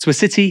to a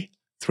city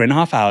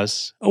 3.5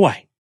 hours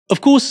away.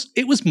 Of course,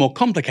 it was more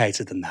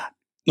complicated than that.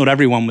 Not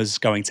everyone was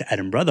going to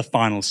Edinburgh, the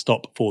final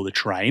stop for the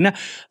train.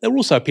 There were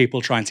also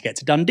people trying to get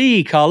to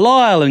Dundee,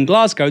 Carlisle and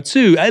Glasgow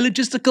too, a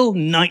logistical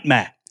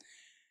nightmare.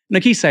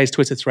 Nakise's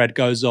Twitter thread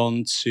goes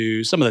on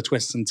to some of the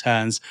twists and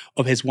turns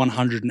of his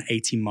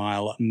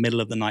 180-mile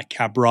middle-of-the-night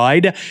cab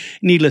ride.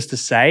 Needless to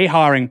say,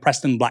 hiring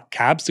Preston Black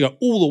cabs to go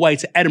all the way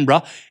to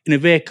Edinburgh in a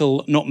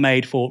vehicle not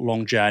made for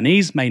long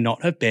journeys may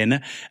not have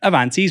been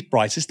Avanti's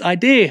brightest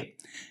idea.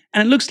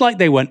 And it looks like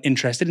they weren't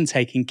interested in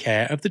taking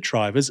care of the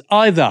drivers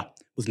either,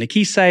 with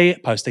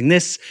Nakise posting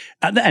this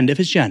at the end of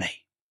his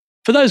journey.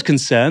 For those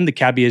concerned, the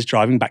cabbie is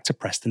driving back to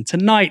Preston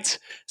tonight,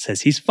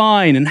 says he's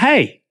fine, and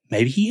hey,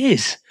 maybe he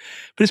is.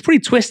 But it's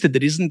pretty twisted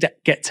that he doesn't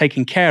get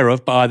taken care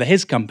of by either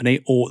his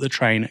company or the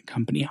train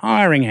company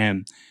hiring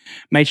him.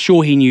 Made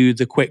sure he knew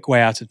the quick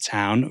way out of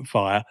town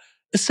via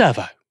a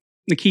servo.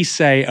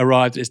 Nikise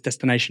arrived at his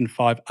destination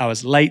 5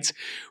 hours late,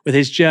 with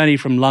his journey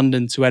from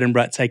London to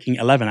Edinburgh taking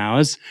 11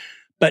 hours.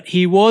 But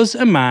he was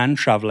a man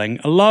travelling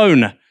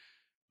alone.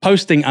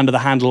 Posting under the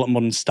handle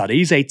Modern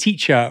Studies, a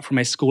teacher from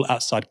a school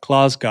outside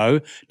Glasgow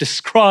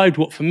described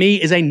what for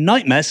me is a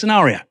nightmare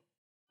scenario.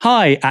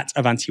 Hi, at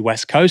Avanti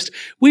West Coast.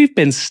 We've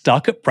been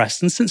stuck at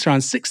Preston since around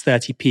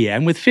 6:30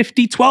 p.m. with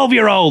 50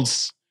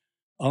 12-year-olds.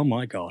 Oh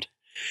my God.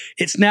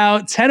 It's now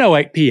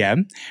 10:08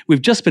 p.m.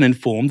 We've just been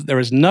informed that there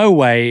is no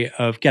way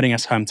of getting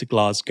us home to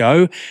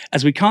Glasgow,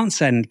 as we can't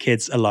send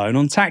kids alone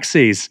on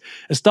taxis.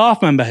 A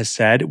staff member has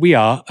said we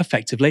are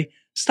effectively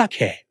stuck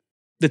here.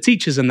 The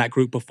teachers in that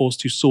group were forced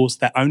to source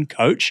their own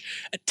coach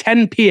at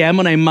 10 p.m.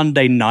 on a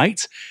Monday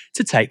night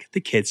to take the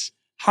kids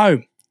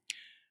home.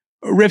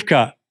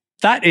 Rivkah,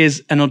 that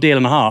is an ordeal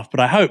and a half,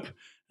 but I hope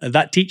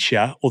that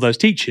teacher or those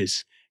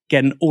teachers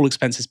get an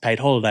all-expenses-paid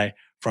holiday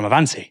from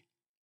Avanti.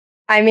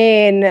 I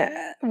mean,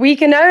 we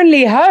can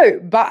only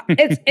hope, but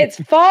it's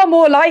far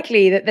more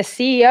likely that the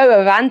CEO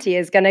of Avanti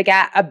is going to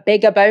get a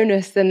bigger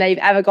bonus than they've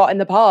ever got in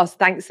the past,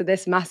 thanks to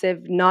this massive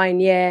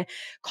 9-year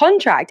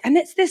contract. And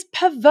it's this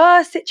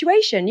perverse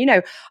situation. You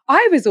know,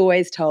 I was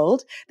always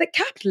told that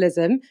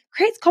capitalism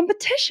creates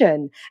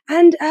competition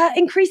and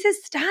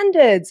increases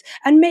standards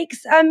and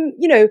makes,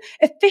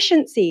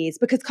 efficiencies,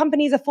 because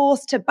companies are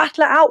forced to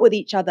battle it out with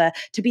each other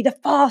to be the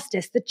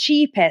fastest, the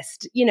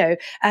cheapest,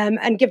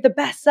 and give the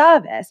best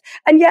service.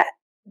 And yet,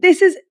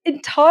 this is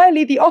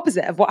entirely the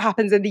opposite of what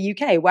happens in the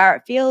UK, where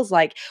it feels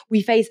like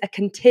we face a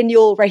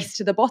continual race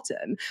to the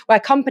bottom, where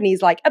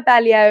companies like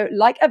Abellio,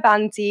 like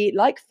Avanti,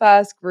 like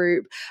First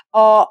Group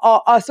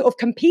are sort of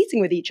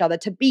competing with each other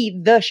to be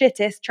the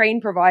shittest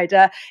train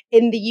provider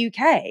in the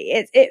UK.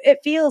 It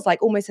feels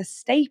like almost a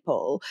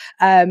staple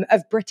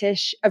of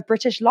British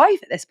life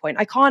at this point.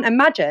 I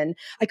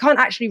can't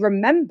actually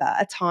remember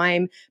a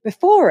time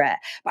before it.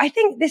 But I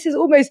think this is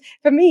almost,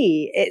 for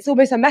me, it's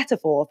almost a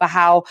metaphor for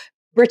how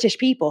British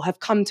people have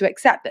come to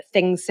accept that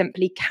things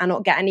simply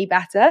cannot get any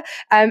better.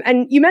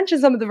 And you mentioned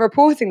some of the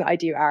reporting that I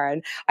do,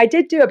 Aaron. I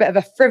did do a bit of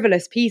a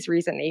frivolous piece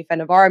recently for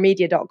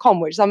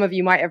novaramedia.com, which some of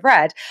you might have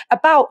read,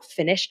 about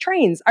Finnish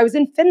trains. I was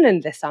in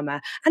Finland this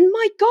summer, and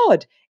my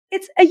God,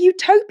 it's a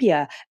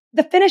utopia.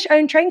 The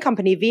Finnish-owned train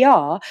company,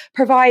 VR,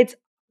 provides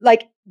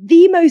like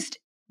the most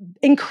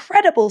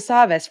incredible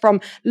service, from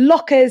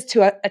lockers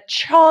to a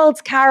child's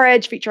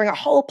carriage featuring a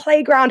whole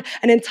playground,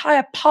 an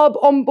entire pub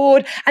on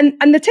board.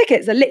 And the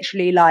tickets are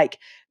literally like,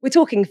 we're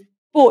talking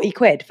 40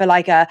 quid for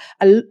like a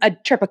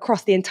trip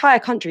across the entire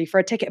country for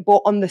a ticket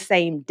bought on the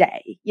same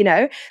day,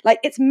 like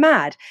it's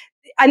mad.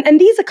 And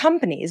these are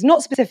companies,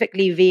 not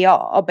specifically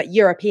VR, but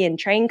European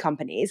train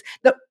companies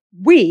that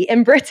we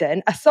in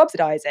Britain are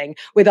subsidising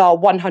with our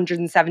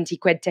 170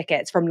 quid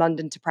tickets from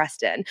London to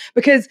Preston,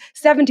 because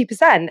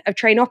 70% of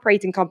train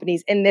operating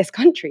companies in this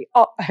country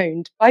are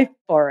owned by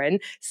foreign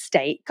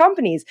state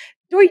companies.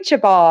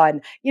 Deutsche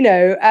Bahn,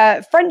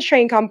 French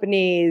train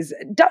companies,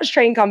 Dutch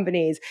train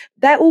companies,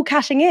 they're all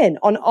cashing in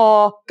on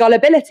our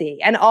gullibility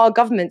and our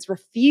government's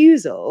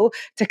refusal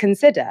to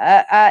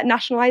consider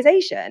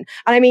nationalisation.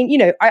 And I mean,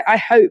 I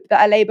hope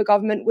that a Labour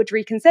government would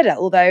reconsider,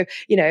 although,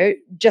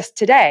 just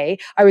today,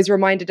 I was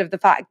reminded of the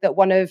fact that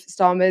one of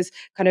Starmer's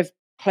kind of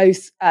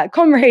close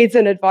comrades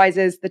and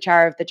advisors, the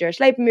chair of the Jewish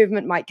Labour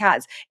movement, Mike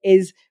Katz,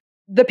 is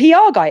the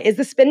PR guy, is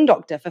the spin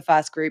doctor for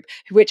First Group,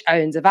 which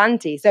owns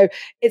Avanti. So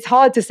it's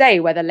hard to say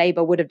whether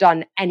Labour would have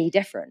done any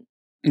different.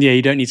 Yeah,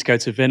 you don't need to go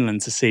to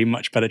Finland to see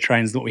much better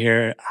trains than what we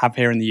have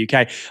here in the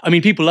UK. I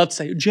mean, people love to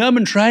say,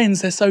 German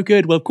trains, they're so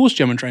good. Well, of course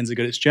German trains are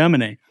good. It's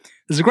Germany.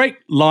 There's a great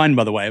line,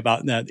 by the way,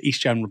 about the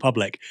East German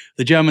Republic.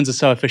 The Germans are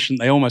so efficient,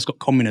 they almost got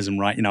communism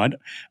right. I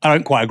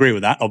don't quite agree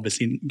with that,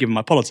 obviously, given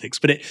my politics.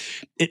 But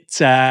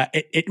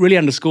it really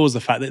underscores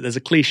the fact that there's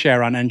a cliche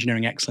around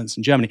engineering excellence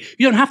in Germany.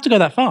 You don't have to go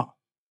that far.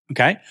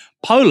 Okay,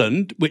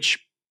 Poland, which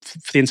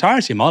for the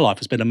entirety of my life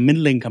has been a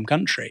middle-income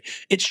country,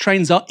 its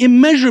trains are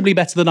immeasurably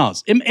better than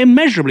ours,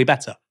 immeasurably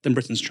better than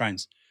Britain's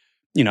trains.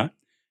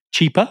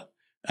 Cheaper,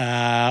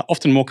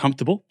 often more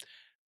comfortable.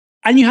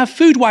 And you have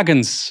food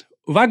wagons,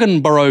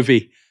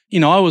 wagonborowy.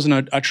 I was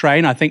on a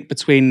train, I think,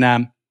 between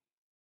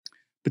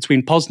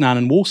Poznan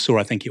and Warsaw,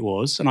 I think it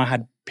was, and I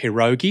had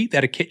pierogi. They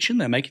had a kitchen,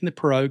 they're making the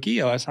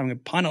pierogi. I was having a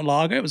pint of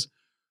lager. It was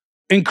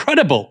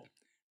incredible.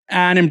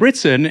 And in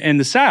Britain, in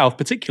the south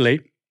particularly,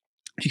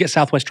 if you get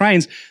Southwest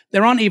trains,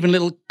 there aren't even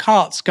little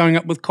carts going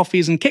up with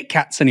coffees and Kit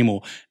Kats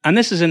anymore. And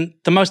this is in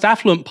the most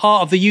affluent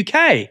part of the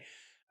UK.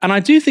 And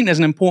I do think there's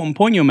an important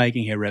point you're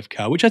making here,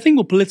 Rivkah, which I think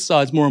will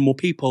politicise more and more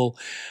people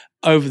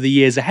over the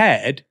years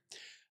ahead.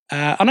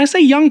 And I say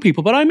young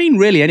people, but I mean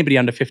really anybody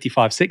under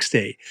 55,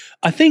 60.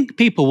 I think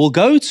people will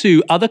go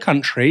to other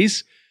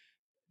countries,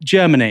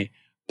 Germany,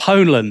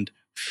 Poland,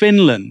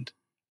 Finland,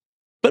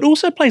 but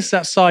also places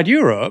outside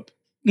Europe,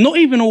 not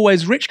even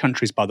always rich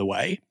countries, by the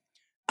way,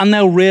 and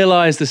they'll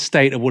realise the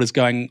state of what is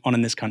going on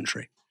in this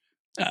country.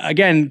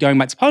 Again, going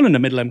back to Poland, a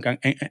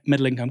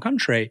middle-income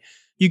country,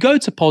 you go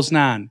to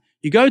Poznan,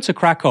 you go to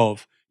Krakow,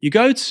 you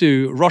go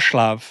to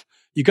Wrocław,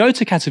 you go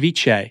to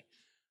Katowice,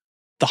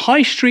 The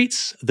high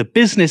streets, the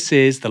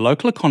businesses, the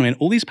local economy, and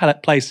all these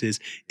places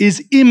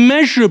is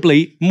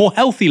immeasurably more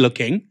healthy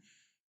looking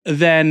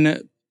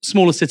than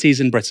smaller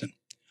cities in Britain.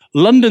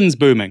 London's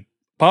booming.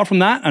 Apart from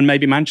that, and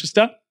maybe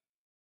Manchester,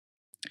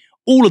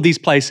 all of these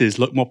places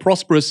look more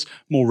prosperous,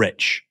 more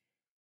rich.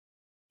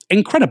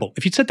 Incredible.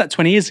 If you'd said that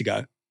 20 years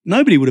ago,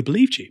 nobody would have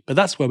believed you, but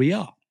that's where we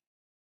are.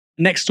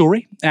 Next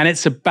story, and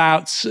it's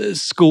about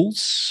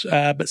schools,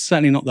 but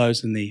certainly not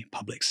those in the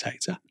public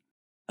sector.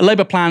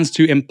 Labour plans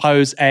to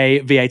impose a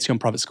VAT on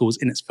private schools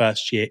in its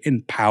first year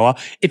in power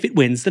if it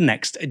wins the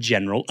next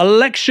general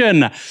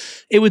election.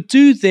 It would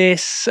do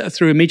this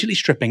through immediately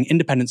stripping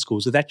independent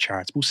schools of their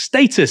charitable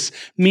status,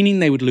 meaning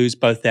they would lose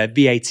both their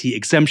VAT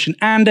exemption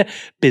and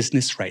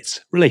business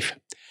rates relief.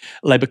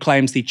 Labour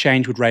claims the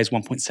change would raise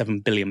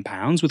 £1.7 billion,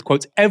 with,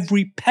 quote,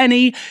 every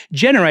penny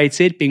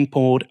generated being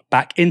poured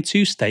back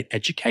into state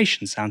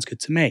education. Sounds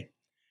good to me.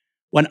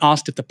 When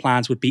asked if the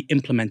plans would be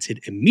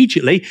implemented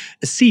immediately,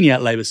 a senior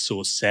Labour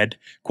source said,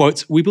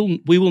 quote, we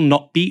will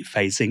not be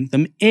phasing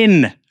them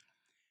in.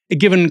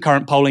 Given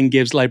current polling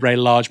gives Labour a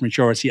large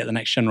majority at the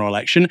next general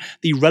election,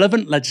 the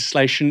relevant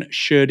legislation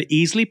should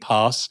easily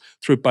pass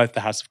through both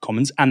the House of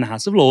Commons and the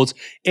House of Lords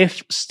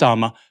if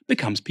Starmer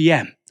becomes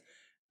PM.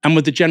 And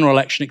with the general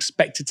election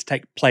expected to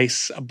take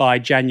place by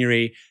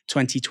January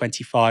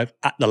 2025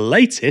 at the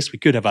latest, we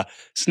could have a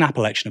snap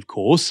election, of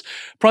course,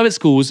 private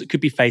schools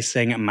could be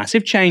facing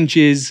massive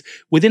changes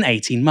within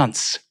 18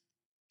 months.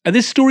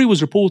 This story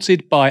was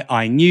reported by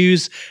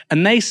iNews,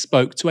 and they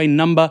spoke to a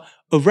number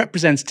of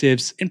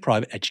representatives in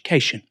private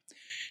education.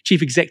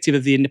 Chief Executive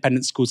of the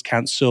Independent Schools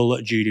Council,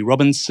 Julie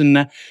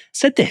Robinson,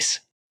 said this.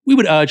 We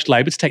would urge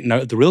Labour to take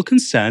note of the real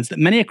concerns that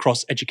many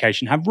across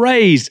education have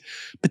raised,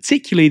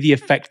 particularly the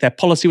effect their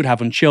policy would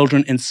have on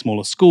children in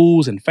smaller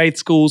schools and faith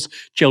schools,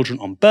 children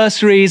on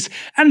bursaries,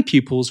 and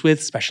pupils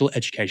with special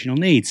educational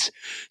needs.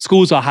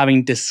 Schools are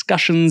having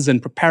discussions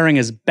and preparing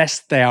as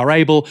best they are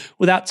able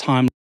without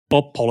time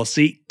for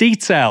policy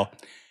detail.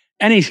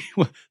 The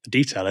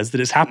detail is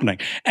that it's happening.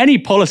 Any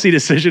policy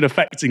decision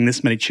affecting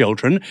this many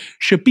children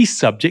should be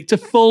subject to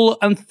full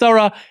and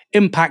thorough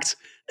impact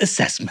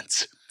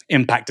assessment.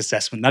 Impact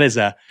assessment. That is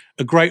a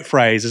great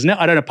phrase, isn't it?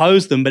 I don't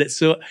oppose them, but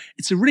it's a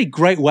really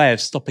great way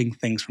of stopping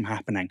things from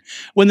happening.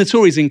 When the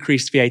Tories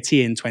increased VAT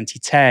in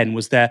 2010,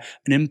 was there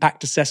an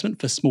impact assessment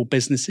for small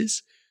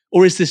businesses?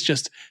 Or is this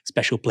just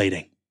special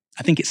pleading?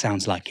 I think it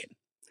sounds like it.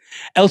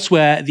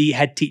 Elsewhere, the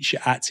head teacher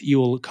at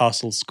Ewell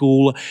Castle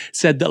School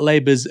said that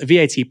Labour's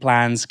VAT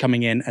plans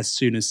coming in as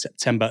soon as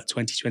September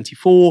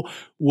 2024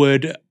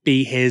 would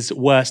be his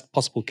worst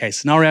possible case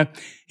scenario.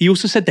 He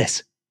also said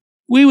this.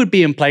 We would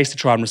be in place to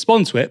try and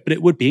respond to it, but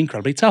it would be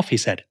incredibly tough, he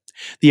said.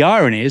 The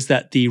irony is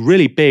that the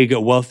really big,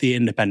 wealthy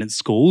independent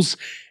schools,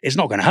 it's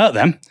not going to hurt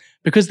them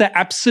because they're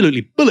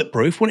absolutely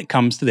bulletproof when it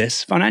comes to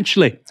this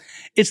financially.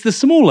 It's the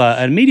smaller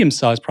and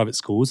medium-sized private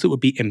schools that would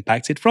be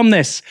impacted from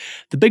this.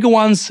 The bigger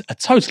ones are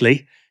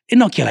totally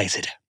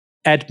inoculated.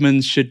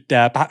 Edmonds should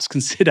perhaps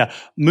consider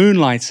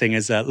moonlighting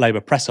as a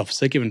Labour press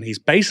officer, given he's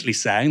basically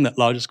saying that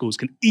larger schools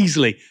can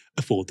easily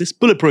afford this,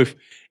 bulletproof,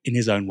 in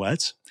his own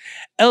words.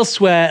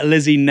 Elsewhere,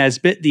 Lizzie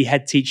Nesbitt, the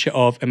head teacher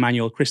of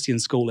Emmanuel Christian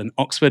School in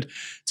Oxford,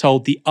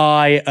 told the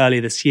Eye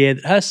earlier this year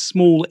that her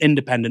small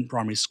independent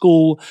primary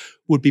school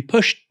would be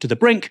pushed to the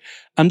brink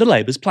under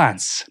Labour's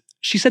plans.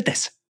 She said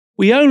this.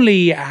 We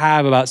only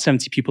have about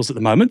 70 pupils at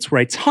the moment. We're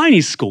a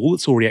tiny school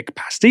that's already at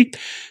capacity,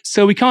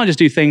 so we can't just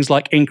do things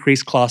like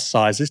increase class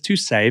sizes to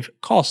save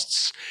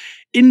costs.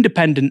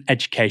 Independent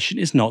education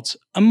is not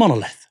a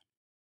monolith.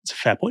 It's a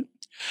fair point.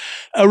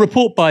 A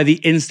report by the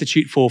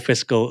Institute for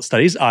Fiscal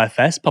Studies,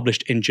 IFS,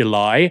 published in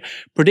July,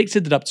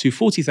 predicted that up to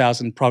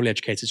 40,000 privately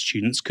educated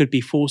students could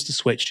be forced to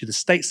switch to the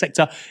state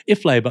sector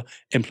if Labour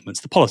implements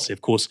the policy. Of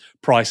course,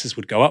 prices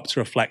would go up to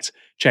reflect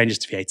changes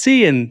to VAT,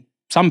 and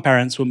some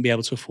parents wouldn't be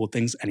able to afford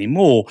things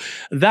anymore.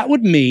 That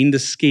would mean the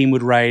scheme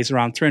would raise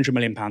around £300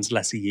 million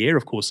less a year,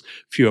 of course,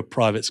 fewer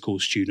private school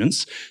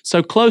students,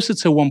 so closer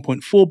to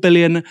 £1.4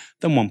 billion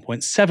than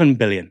 £1.7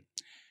 billion.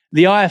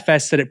 The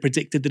IFS said it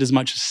predicted that as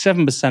much as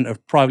 7%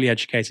 of privately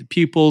educated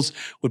pupils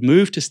would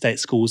move to state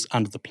schools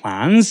under the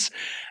plans,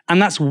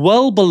 and that's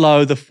well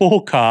below the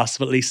forecast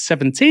of at least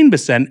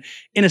 17%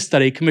 in a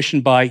study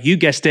commissioned by, you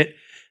guessed it,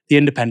 the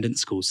independent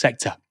school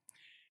sector.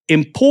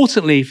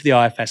 Importantly for the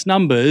IFS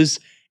numbers,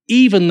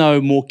 even though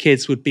more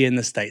kids would be in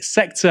the state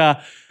sector,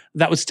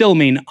 that would still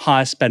mean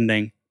higher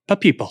spending per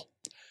pupil.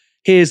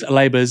 Here's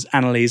Labour's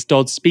Annalise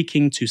Dodd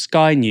speaking to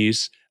Sky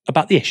News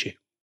about the issue.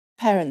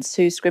 Parents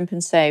who scrimp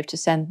and save to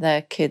send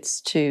their kids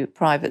to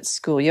private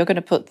school, you're going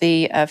to put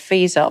the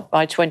fees up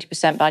by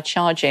 20% by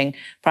charging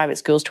private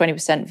schools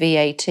 20%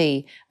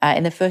 VAT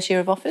in the first year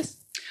of office?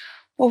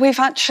 Well, we've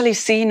actually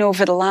seen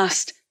over the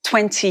last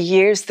 20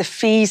 years the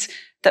fees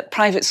that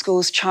private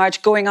schools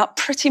charge going up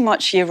pretty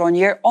much year on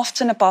year,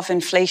 often above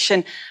inflation.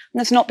 And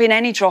there's not been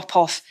any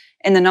drop-off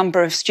in the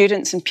number of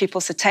students and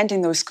pupils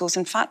attending those schools.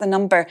 In fact, the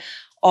number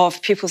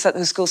of pupils at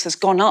those schools has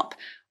gone up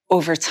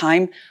over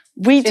time.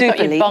 We do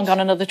believe you've bunged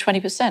on another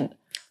 20%.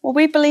 Well,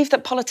 we believe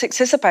that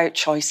politics is about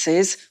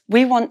choices.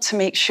 We want to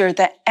make sure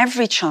that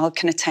every child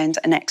can attend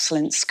an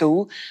excellent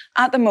school.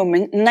 At the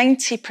moment,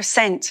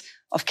 90%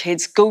 of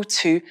kids go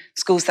to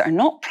schools that are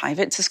not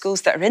private, to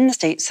schools that are in the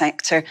state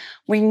sector.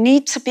 We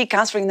need to be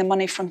gathering the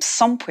money from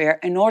somewhere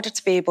in order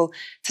to be able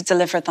to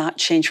deliver that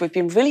change. We've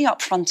been really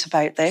upfront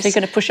about this. So you're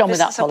going to push on with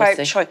that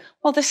policy?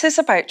 Well, this is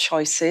about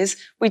choices.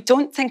 We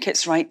don't think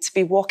it's right to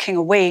be walking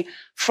away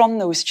from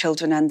those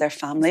children and their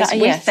families.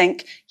 We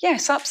think,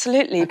 yes,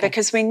 absolutely,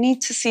 because we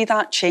need to see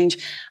that change.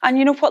 And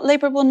you know what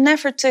Labour will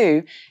never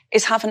do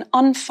is have an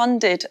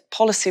unfunded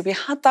policy. We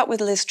had that with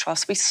Liz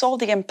Truss. We saw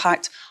the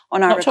impact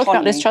on our economy. Not talking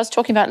about Liz Truss,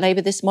 talking about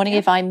Labour this morning,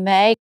 if I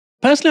may.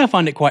 Personally, I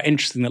find it quite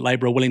interesting that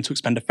Labour are willing to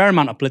expend a fair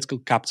amount of political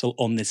capital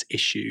on this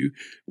issue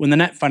when the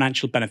net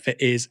financial benefit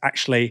is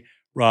actually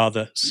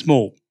rather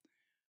small.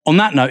 On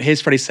that note,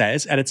 here's Freddie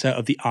Sayers, editor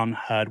of the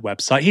Unheard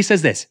website. He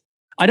says this: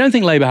 I don't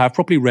think Labour have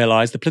properly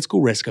realised the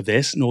political risk of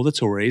this, nor the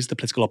Tories the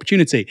political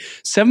opportunity.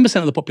 7%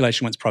 of the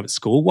population went to private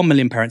school. 1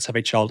 million parents have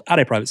a child at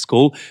a private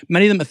school.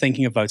 Many of them are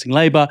thinking of voting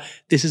Labour.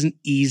 This is an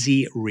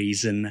easy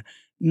reason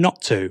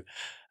not to.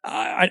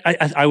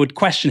 I would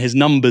question his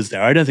numbers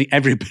there. I don't think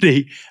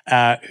everybody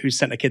who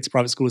sent a kid to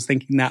private school is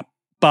thinking that.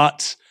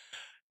 But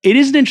it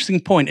is an interesting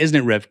point, isn't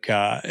it,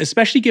 Rivkah?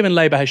 Especially given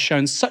Labour has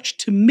shown such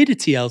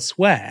timidity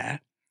elsewhere.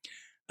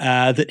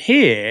 That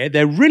here,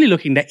 they're really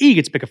they're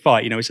eager to pick a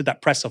fight. You know, we said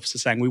that press officer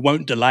saying, we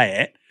won't delay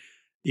it.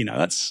 You know,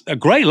 that's a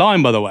great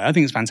line, by the way. I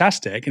think it's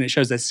fantastic. And it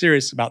shows they're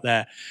serious about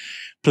their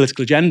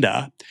political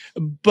agenda.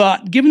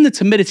 But given the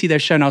timidity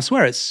they've shown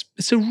elsewhere, it's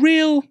a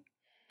real,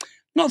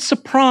 not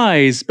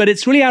surprise, but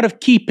it's really out of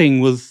keeping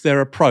with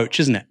their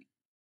approach, isn't it?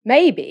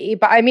 Maybe,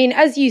 but I mean,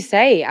 as you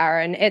say,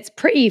 Aaron, it's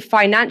pretty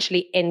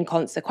financially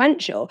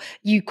inconsequential.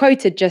 You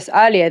quoted just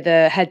earlier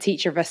the head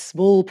teacher of a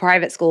small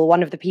private school,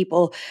 one of the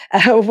people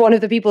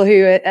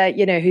who,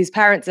 whose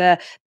parents are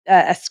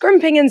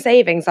scrimping and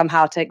saving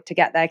somehow to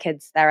get their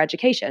kids their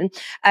education,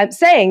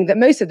 saying that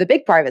most of the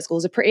big private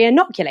schools are pretty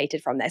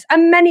inoculated from this.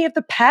 And many of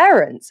the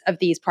parents of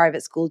these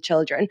private school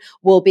children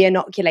will be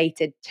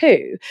inoculated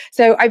too.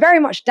 So I very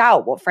much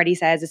doubt what Freddie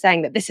Sayers is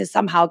saying, that this is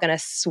somehow going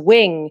to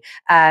swing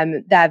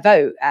their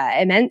vote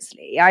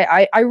immensely.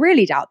 I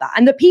really doubt that.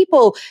 And the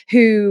people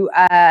who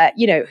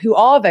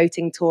are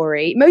voting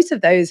Tory, most of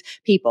those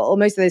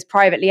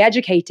privately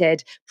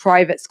educated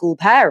private school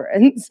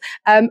parents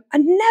are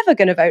never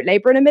going to vote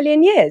Labour in a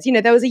million years. You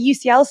know, there was a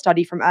UCL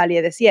study from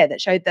earlier this year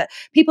that showed that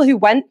people who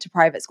went to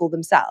private school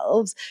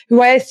themselves, who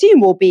I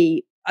assume will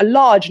be a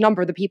large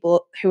number of the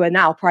people who are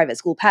now private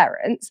school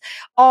parents,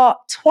 are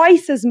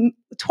twice as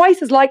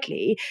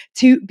likely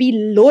to be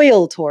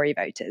loyal Tory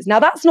voters. Now,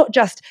 that's not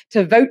just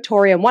to vote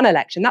Tory in one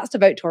election, that's to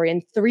vote Tory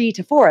in 3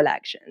 to 4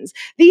 elections.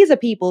 These are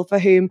people for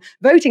whom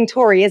voting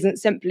Tory isn't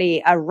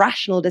simply a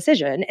rational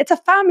decision, it's a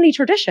family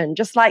tradition,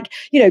 just like,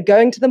 you know,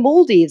 going to the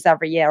Maldives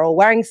every year or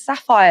wearing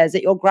sapphires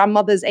at your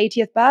grandmother's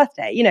 80th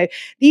birthday. You know,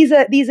 these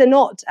are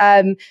not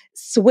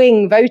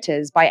swing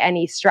voters by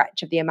any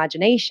stretch of the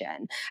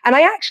imagination. And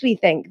I actually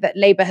think that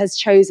Labour has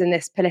chosen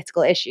this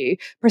political issue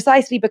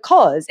precisely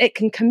because it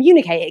can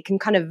communicate, it can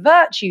kind of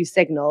virtue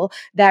signal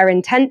their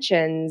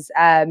intentions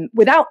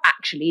without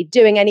actually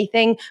doing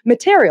anything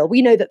material.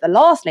 We know that the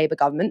last Labour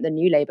government, the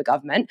new Labour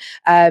government,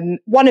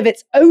 one of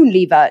its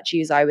only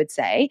virtues, I would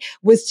say,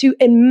 was to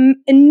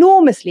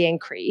enormously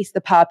increase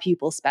the per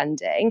pupil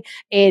spending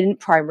in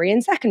primary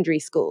and secondary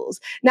schools.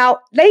 Now,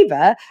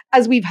 Labour,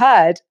 as we've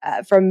heard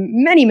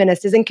from many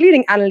ministers,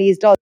 including Annalise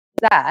Dodds,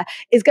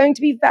 is going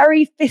to be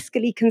very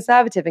fiscally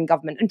conservative in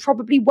government and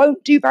probably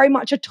won't do very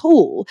much at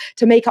all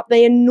to make up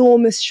the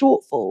enormous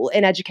shortfall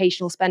in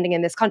educational spending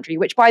in this country,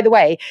 which, by the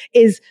way,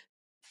 is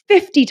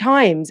 50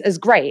 times as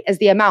great as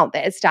the amount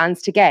that it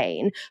stands to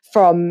gain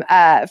from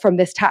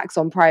this tax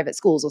on private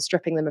schools or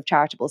stripping them of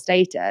charitable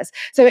status.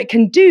 So it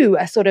can do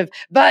a sort of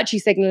virtue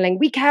signaling,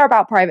 we care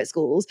about private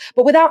schools,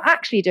 but without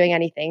actually doing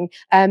anything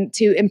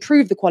to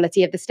improve the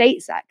quality of the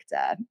state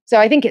sector. So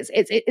I think it's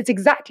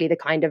exactly the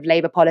kind of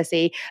Labour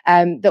policy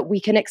that we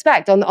can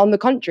expect. On the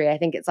contrary, I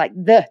think it's like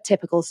the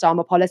typical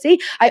Starmer policy.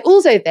 I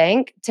also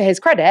think, to his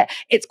credit,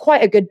 it's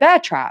quite a good bear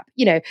trap.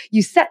 You know,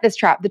 you set this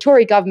trap, the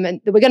Tory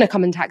government, that we're going to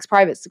come and tax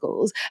private schools.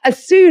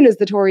 As soon as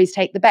the Tories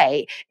take the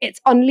bait,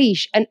 it's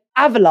unleash an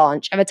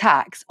avalanche of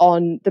attacks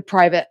on the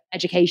private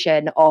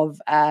education of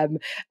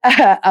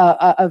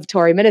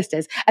Tory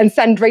ministers and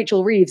send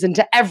Rachel Reeves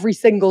into every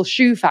single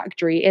shoe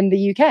factory in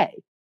the UK.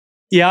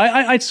 Yeah,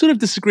 I sort of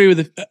disagree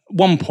with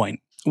one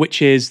point,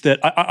 which is that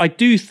I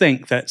do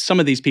think that some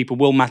of these people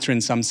will matter in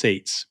some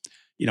seats.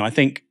 You know, I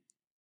think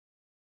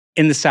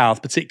in the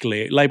South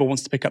particularly, Labour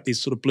wants to pick up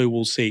these sort of blue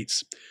wall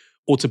seats,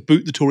 or to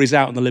boot the Tories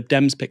out and the Lib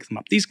Dems pick them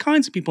up. These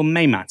kinds of people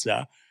may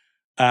matter.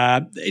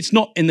 It's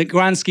not, in the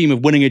grand scheme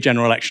of winning a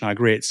general election, I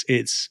agree,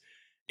 it's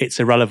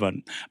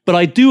irrelevant. But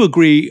I do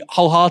agree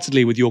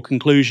wholeheartedly with your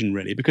conclusion,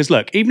 really, because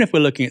look, even if we're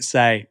looking at,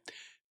 say,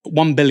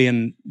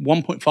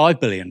 £1.5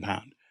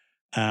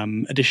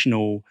 billion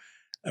additional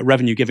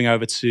revenue giving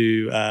over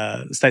to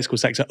the state school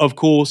sector, of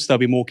course, there'll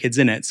be more kids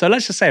in it. So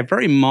let's just say a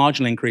very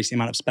marginal increase in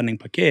the amount of spending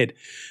per kid.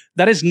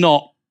 That is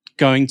not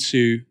going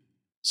to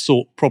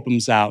sort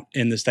problems out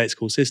in the state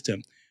school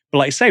system. But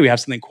like you say, we have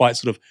something quite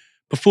sort of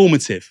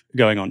performative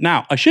going on.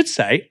 Now, I should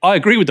say, I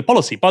agree with the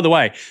policy. By the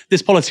way,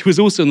 this policy was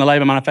also in the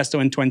Labour manifesto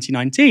in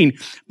 2019,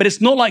 but it's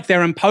not like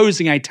they're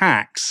imposing a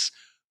tax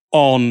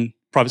on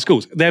private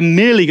schools. They're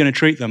merely going to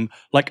treat them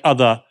like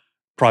other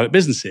private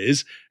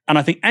businesses. And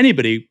I think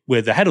anybody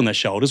with their head on their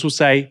shoulders will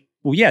say,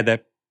 well, yeah,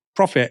 they're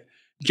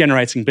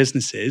profit-generating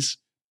businesses.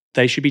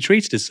 They should be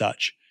treated as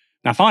such.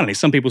 Now, finally,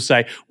 some people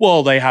say,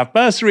 well, they have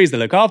bursaries, they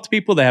look after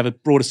people, they have a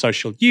broader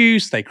social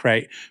use, they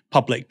create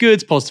public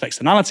goods, positive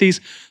externalities.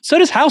 So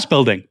does house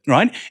building,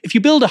 right? If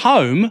you build a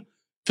home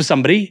for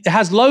somebody, it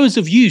has loads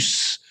of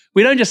use.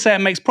 We don't just say it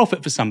makes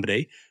profit for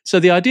somebody. So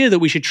the idea that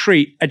we should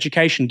treat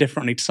education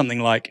differently to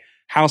something like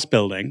house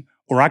building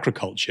or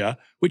agriculture,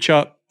 which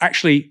are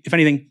actually, if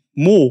anything,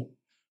 more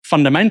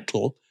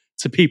fundamental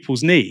to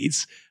people's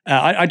needs,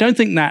 I don't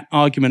think that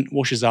argument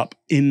washes up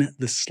in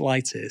the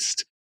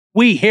slightest.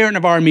 We here at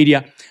Novara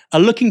Media are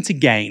looking to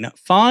gain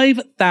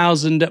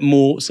 5,000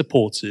 more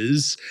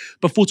supporters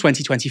before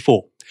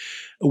 2024.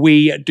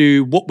 We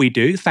do what we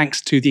do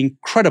thanks to the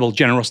incredible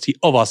generosity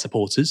of our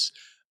supporters,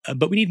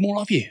 but we need more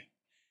of you.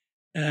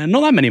 Not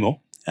that many more,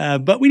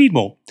 but we need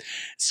more.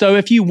 So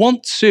if you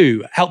want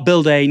to help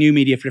build a new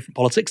media for different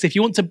politics, if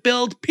you want to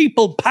build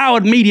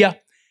people-powered media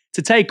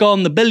to take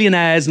on the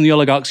billionaires and the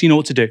oligarchs, you know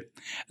what to do.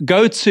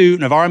 Go to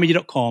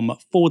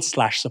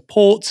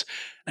novaramedia.com/support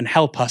and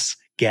help us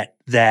get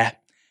there.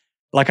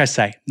 Like I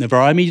say,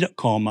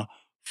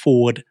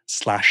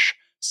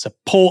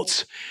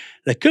 novaramedia.com/support.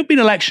 There could be an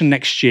election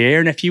next year,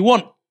 and if you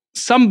want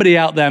somebody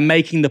out there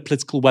making the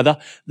political weather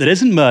that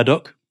isn't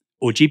Murdoch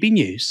or GB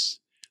News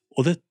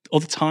or the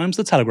Times,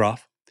 the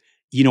Telegraph,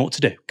 you know what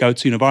to do. Go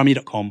to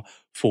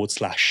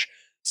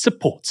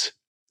novaramedia.com/support.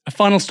 A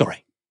final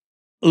story.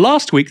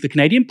 Last week, the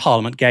Canadian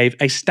Parliament gave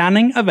a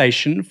standing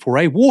ovation for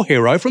a war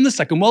hero from the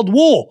Second World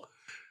War.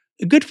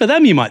 Good for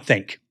them, you might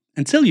think,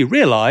 until you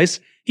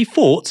realise he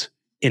fought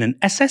in an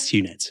SS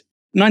unit.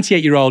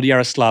 98-year-old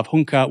Jaroslav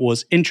Hunka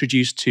was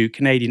introduced to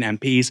Canadian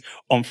MPs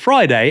on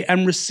Friday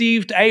and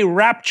received a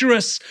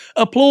rapturous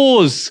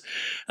applause.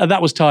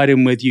 That was tied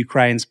in with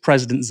Ukraine's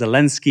President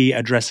Zelensky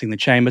addressing the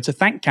chamber to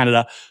thank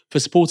Canada for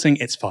supporting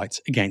its fight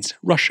against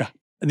Russia.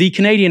 The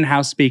Canadian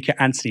House Speaker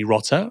Anthony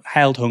Rota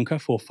hailed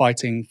Hunka for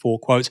fighting for,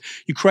 quote,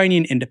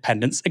 Ukrainian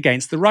independence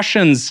against the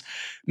Russians.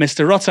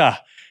 Mr. Rota,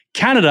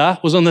 Canada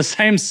was on the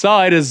same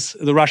side as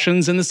the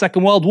Russians in the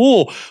Second World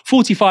War.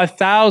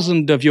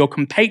 45,000 of your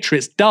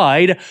compatriots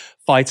died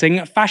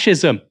fighting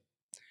fascism.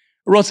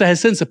 Rota has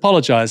since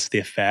apologised for the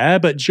affair,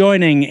 but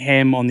joining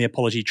him on the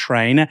apology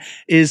train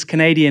is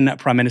Canadian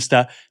Prime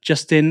Minister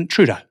Justin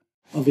Trudeau.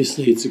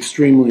 Obviously, it's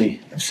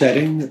extremely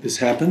upsetting that this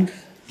happened.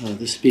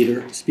 The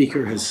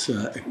speaker has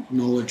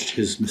acknowledged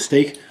his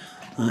mistake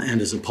and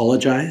has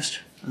apologised.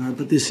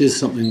 But this is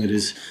something that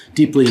is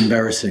deeply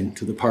embarrassing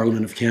to the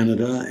Parliament of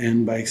Canada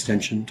and, by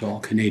extension, to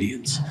all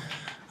Canadians.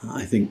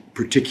 I think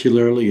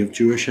particularly of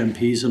Jewish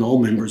MPs and all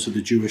members of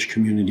the Jewish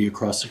community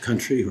across the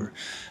country who are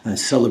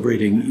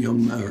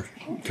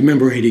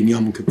commemorating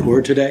Yom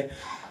Kippur today.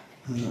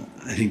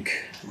 I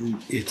think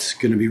it's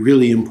going to be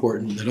really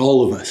important that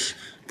all of us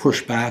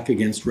push back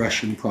against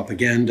Russian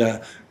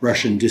propaganda,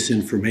 Russian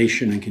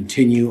disinformation, and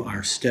continue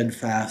our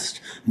steadfast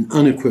and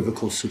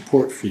unequivocal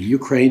support for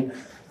Ukraine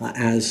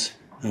as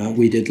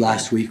we did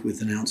last week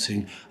with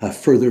announcing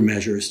further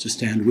measures to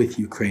stand with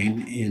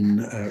Ukraine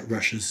in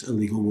Russia's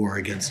illegal war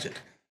against it.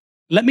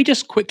 Let me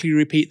just quickly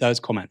repeat those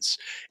comments.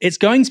 It's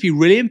going to be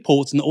really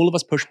important that all of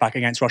us push back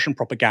against Russian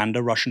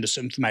propaganda, Russian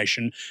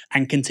disinformation,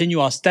 and continue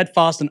our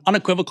steadfast and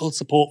unequivocal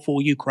support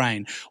for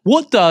Ukraine.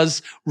 What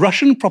does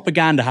Russian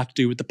propaganda have to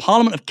do with the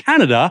Parliament of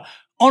Canada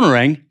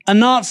honouring a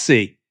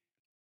Nazi?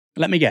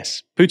 Let me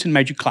guess. Putin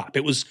made you clap.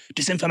 It was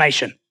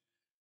disinformation.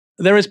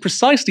 There is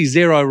precisely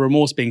zero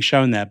remorse being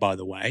shown there, by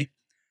the way.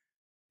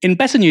 In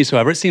better news,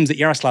 however, it seems that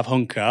Jaroslav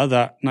Hunka,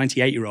 the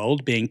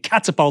 98-year-old, being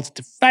catapulted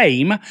to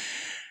fame,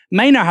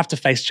 may now have to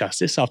face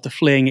justice after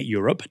fleeing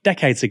Europe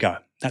decades ago.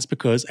 That's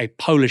because a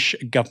Polish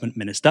government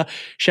minister,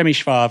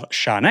 Przemysław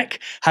Czarnek,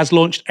 has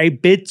launched a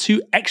bid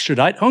to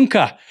extradite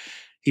Hunka.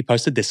 He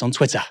posted this on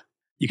Twitter.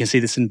 You can see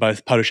this in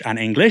both Polish and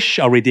English.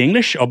 I'll read the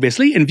English,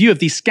 obviously. In view of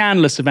the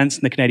scandalous events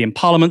in the Canadian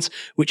Parliament,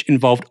 which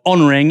involved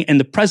honouring in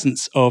the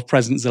presence of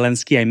President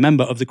Zelensky, a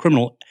member of the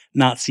criminal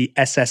Nazi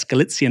SS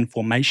Galician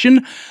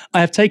formation, I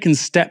have taken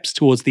steps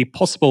towards the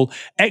possible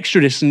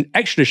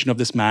extradition of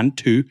this man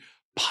to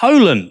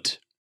Poland.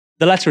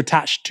 The letter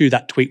attached to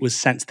that tweet was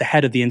sent to the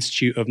head of the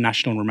Institute of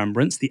National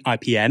Remembrance, the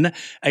IPN,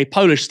 a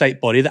Polish state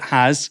body that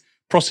has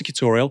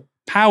prosecutorial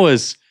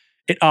powers.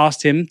 It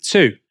asked him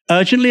to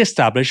urgently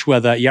establish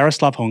whether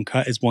Jaroslav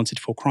Hunka is wanted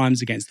for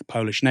crimes against the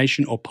Polish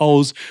nation or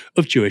Poles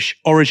of Jewish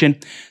origin.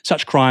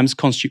 Such crimes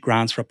constitute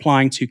grounds for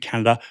applying to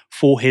Canada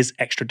for his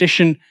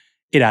extradition,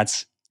 it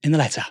adds in the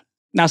letter.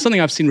 Now,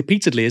 something I've seen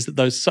repeatedly is that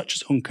those such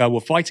as Rivkah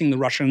were fighting the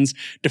Russians,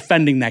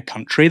 defending their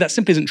country. That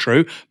simply isn't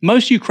true.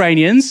 Most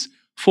Ukrainians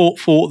fought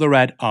for the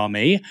Red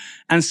Army,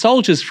 and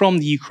soldiers from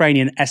the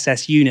Ukrainian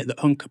SS unit that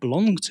Rivkah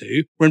belonged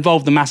to were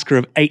involved in the massacre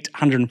of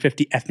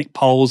 850 ethnic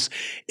Poles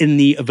in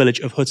the village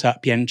of Huta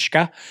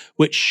Pięćka,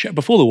 which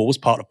before the war was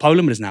part of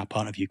Poland but is now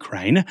part of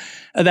Ukraine.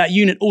 That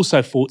unit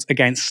also fought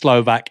against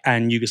Slovak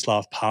and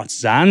Yugoslav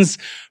partisans.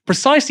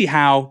 Precisely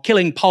how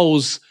killing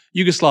Poles,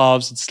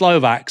 Yugoslavs and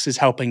Slovaks is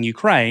helping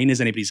Ukraine is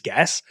anybody's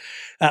guess.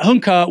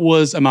 Rivkah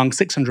was among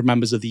 600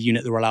 members of the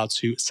unit that were allowed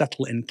to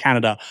settle in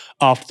Canada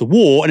after the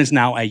war and is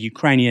now a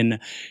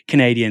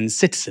Ukrainian-Canadian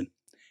citizen.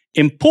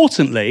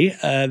 Importantly,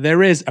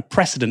 there is a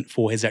precedent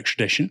for his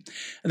extradition.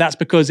 That's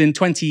because in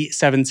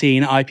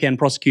 2017, IPN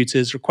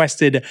prosecutors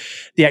requested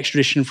the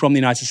extradition from the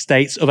United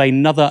States of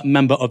another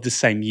member of the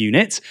same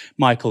unit,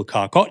 Michael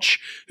Karkoch,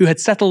 who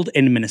had settled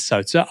in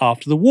Minnesota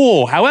after the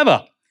war.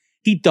 However,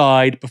 he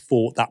died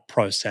before that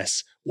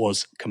process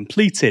was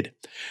completed.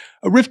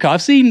 Rivkah,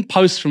 I've seen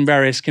posts from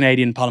various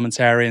Canadian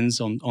parliamentarians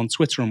on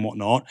Twitter and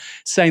whatnot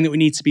saying that we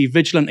need to be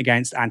vigilant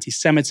against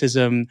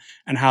anti-Semitism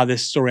and how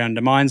this story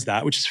undermines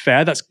that, which is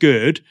fair, that's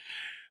good.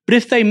 But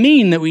if they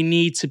mean that we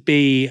need to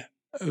be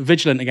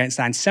vigilant against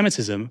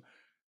anti-Semitism,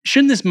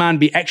 shouldn't this man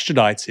be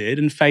extradited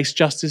and face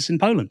justice in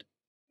Poland?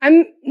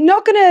 I'm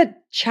not going to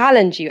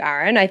challenge you,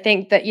 Aaron. I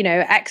think that,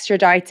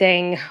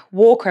 extraditing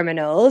war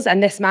criminals,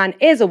 and this man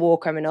is a war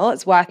criminal.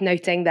 It's worth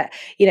noting that,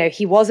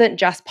 he wasn't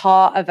just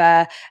part of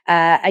a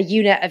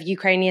unit of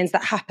Ukrainians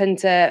that happened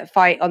to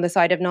fight on the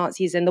side of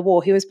Nazis in the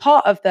war. He was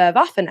part of the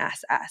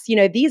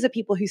Waffen-SS. These are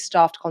people who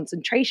staffed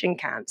concentration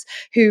camps,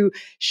 who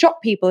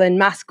shot people in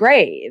mass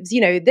graves.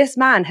 This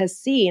man has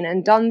seen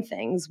and done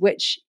things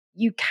which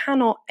you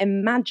cannot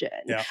imagine.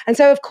 Yeah. And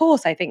so, of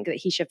course, I think that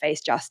he should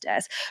face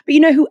justice. But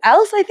who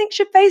else I think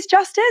should face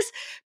justice?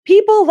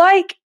 People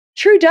like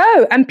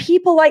Trudeau and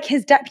people like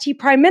his deputy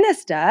prime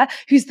minister,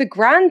 who's the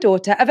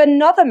granddaughter of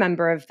another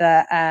member of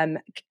the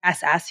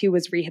SS who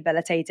was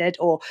rehabilitated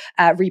or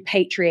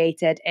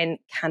repatriated in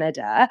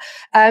Canada.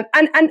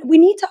 And we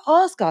need to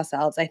ask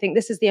ourselves, I think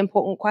this is the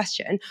important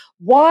question,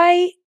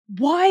 why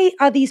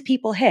are these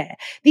people here?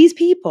 These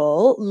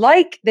people,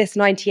 like this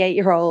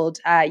 98-year-old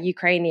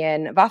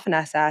Ukrainian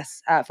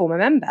Waffen-SS former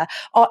member,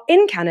 are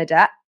in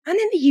Canada and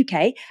in the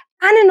UK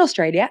and in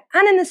Australia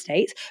and in the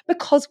States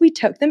because we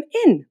took them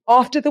in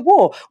after the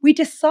war. We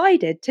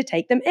decided to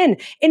take them in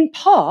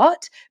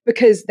part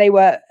because they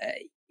were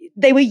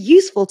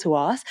useful to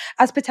us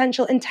as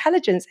potential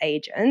intelligence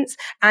agents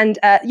and,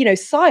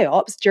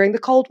 psyops during the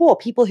Cold War,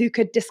 people who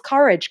could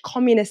discourage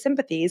communist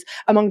sympathies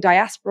among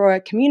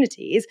diaspora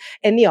communities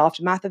in the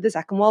aftermath of the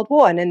Second World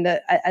War and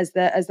as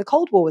the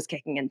Cold War was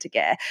kicking into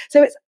gear.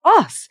 So it's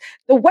us,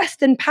 the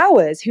Western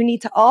powers, who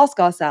need to ask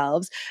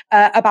ourselves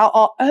about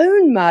our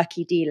own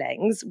murky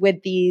dealings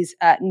with these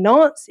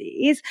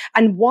Nazis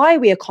and why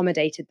we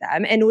accommodated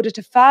them in order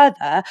to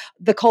further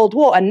the Cold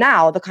War and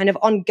now the kind of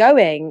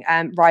ongoing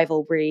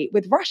rivalry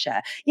with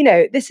Russia.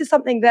 This is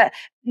something that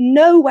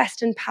no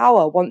Western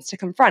power wants to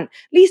confront,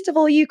 least of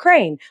all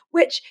Ukraine,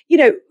 which,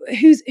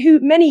 who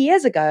many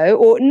years ago,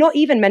 or not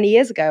even many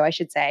years ago, I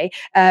should say,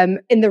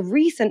 in the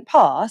recent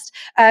past,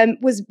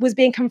 was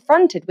being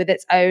confronted with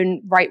its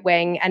own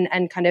right-wing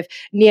and kind of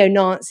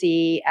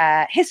neo-Nazi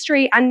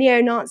history and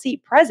neo-Nazi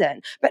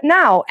present. But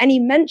now any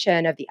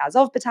mention of the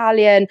Azov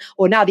battalion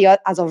or now the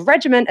Azov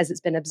regiment, as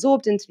it's been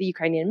absorbed into the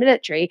Ukrainian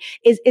military,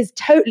 is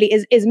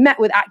met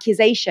with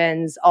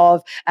accusations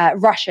of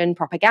Russian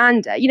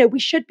propaganda. We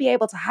should be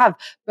able to have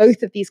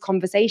both of these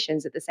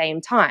conversations at the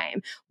same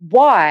time.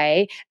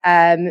 Why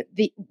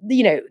the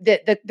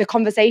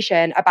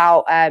conversation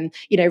about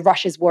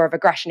Russia's war of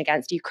aggression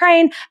against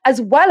Ukraine,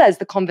 as well as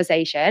the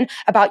conversation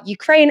about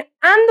Ukraine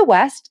and the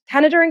West,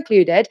 Canada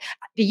included,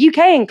 the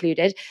UK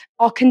included,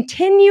 are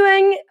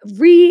continuing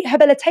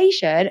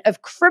rehabilitation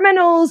of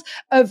criminals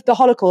of the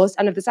Holocaust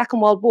and of the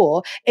Second World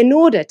War in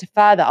order to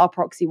further our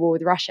proxy war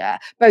with Russia,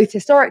 both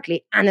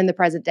historically and in the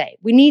present day.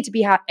 We need to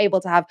be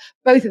able to have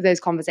both of those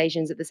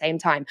conversations at the same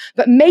time.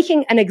 But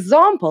making an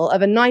example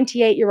of a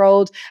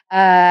 98-year-old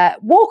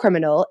war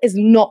criminal is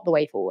not the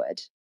way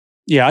forward.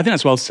 Yeah, I think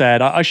that's well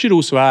said. I should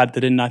also add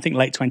that in, I think,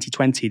 late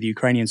 2020, the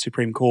Ukrainian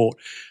Supreme Court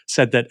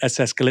said that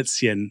SS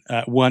Galician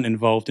weren't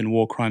involved in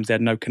war crimes. They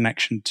had no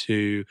connection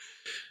to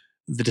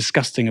the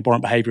disgusting,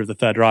 abhorrent behavior of the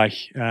Third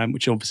Reich,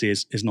 which obviously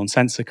is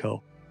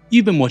nonsensical.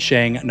 You've been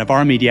watching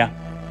Novara Media.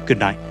 Good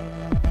night.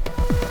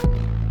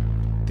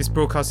 This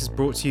broadcast is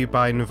brought to you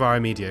by Novara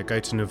Media. Go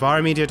to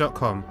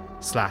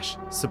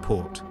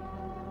novaramedia.com/support.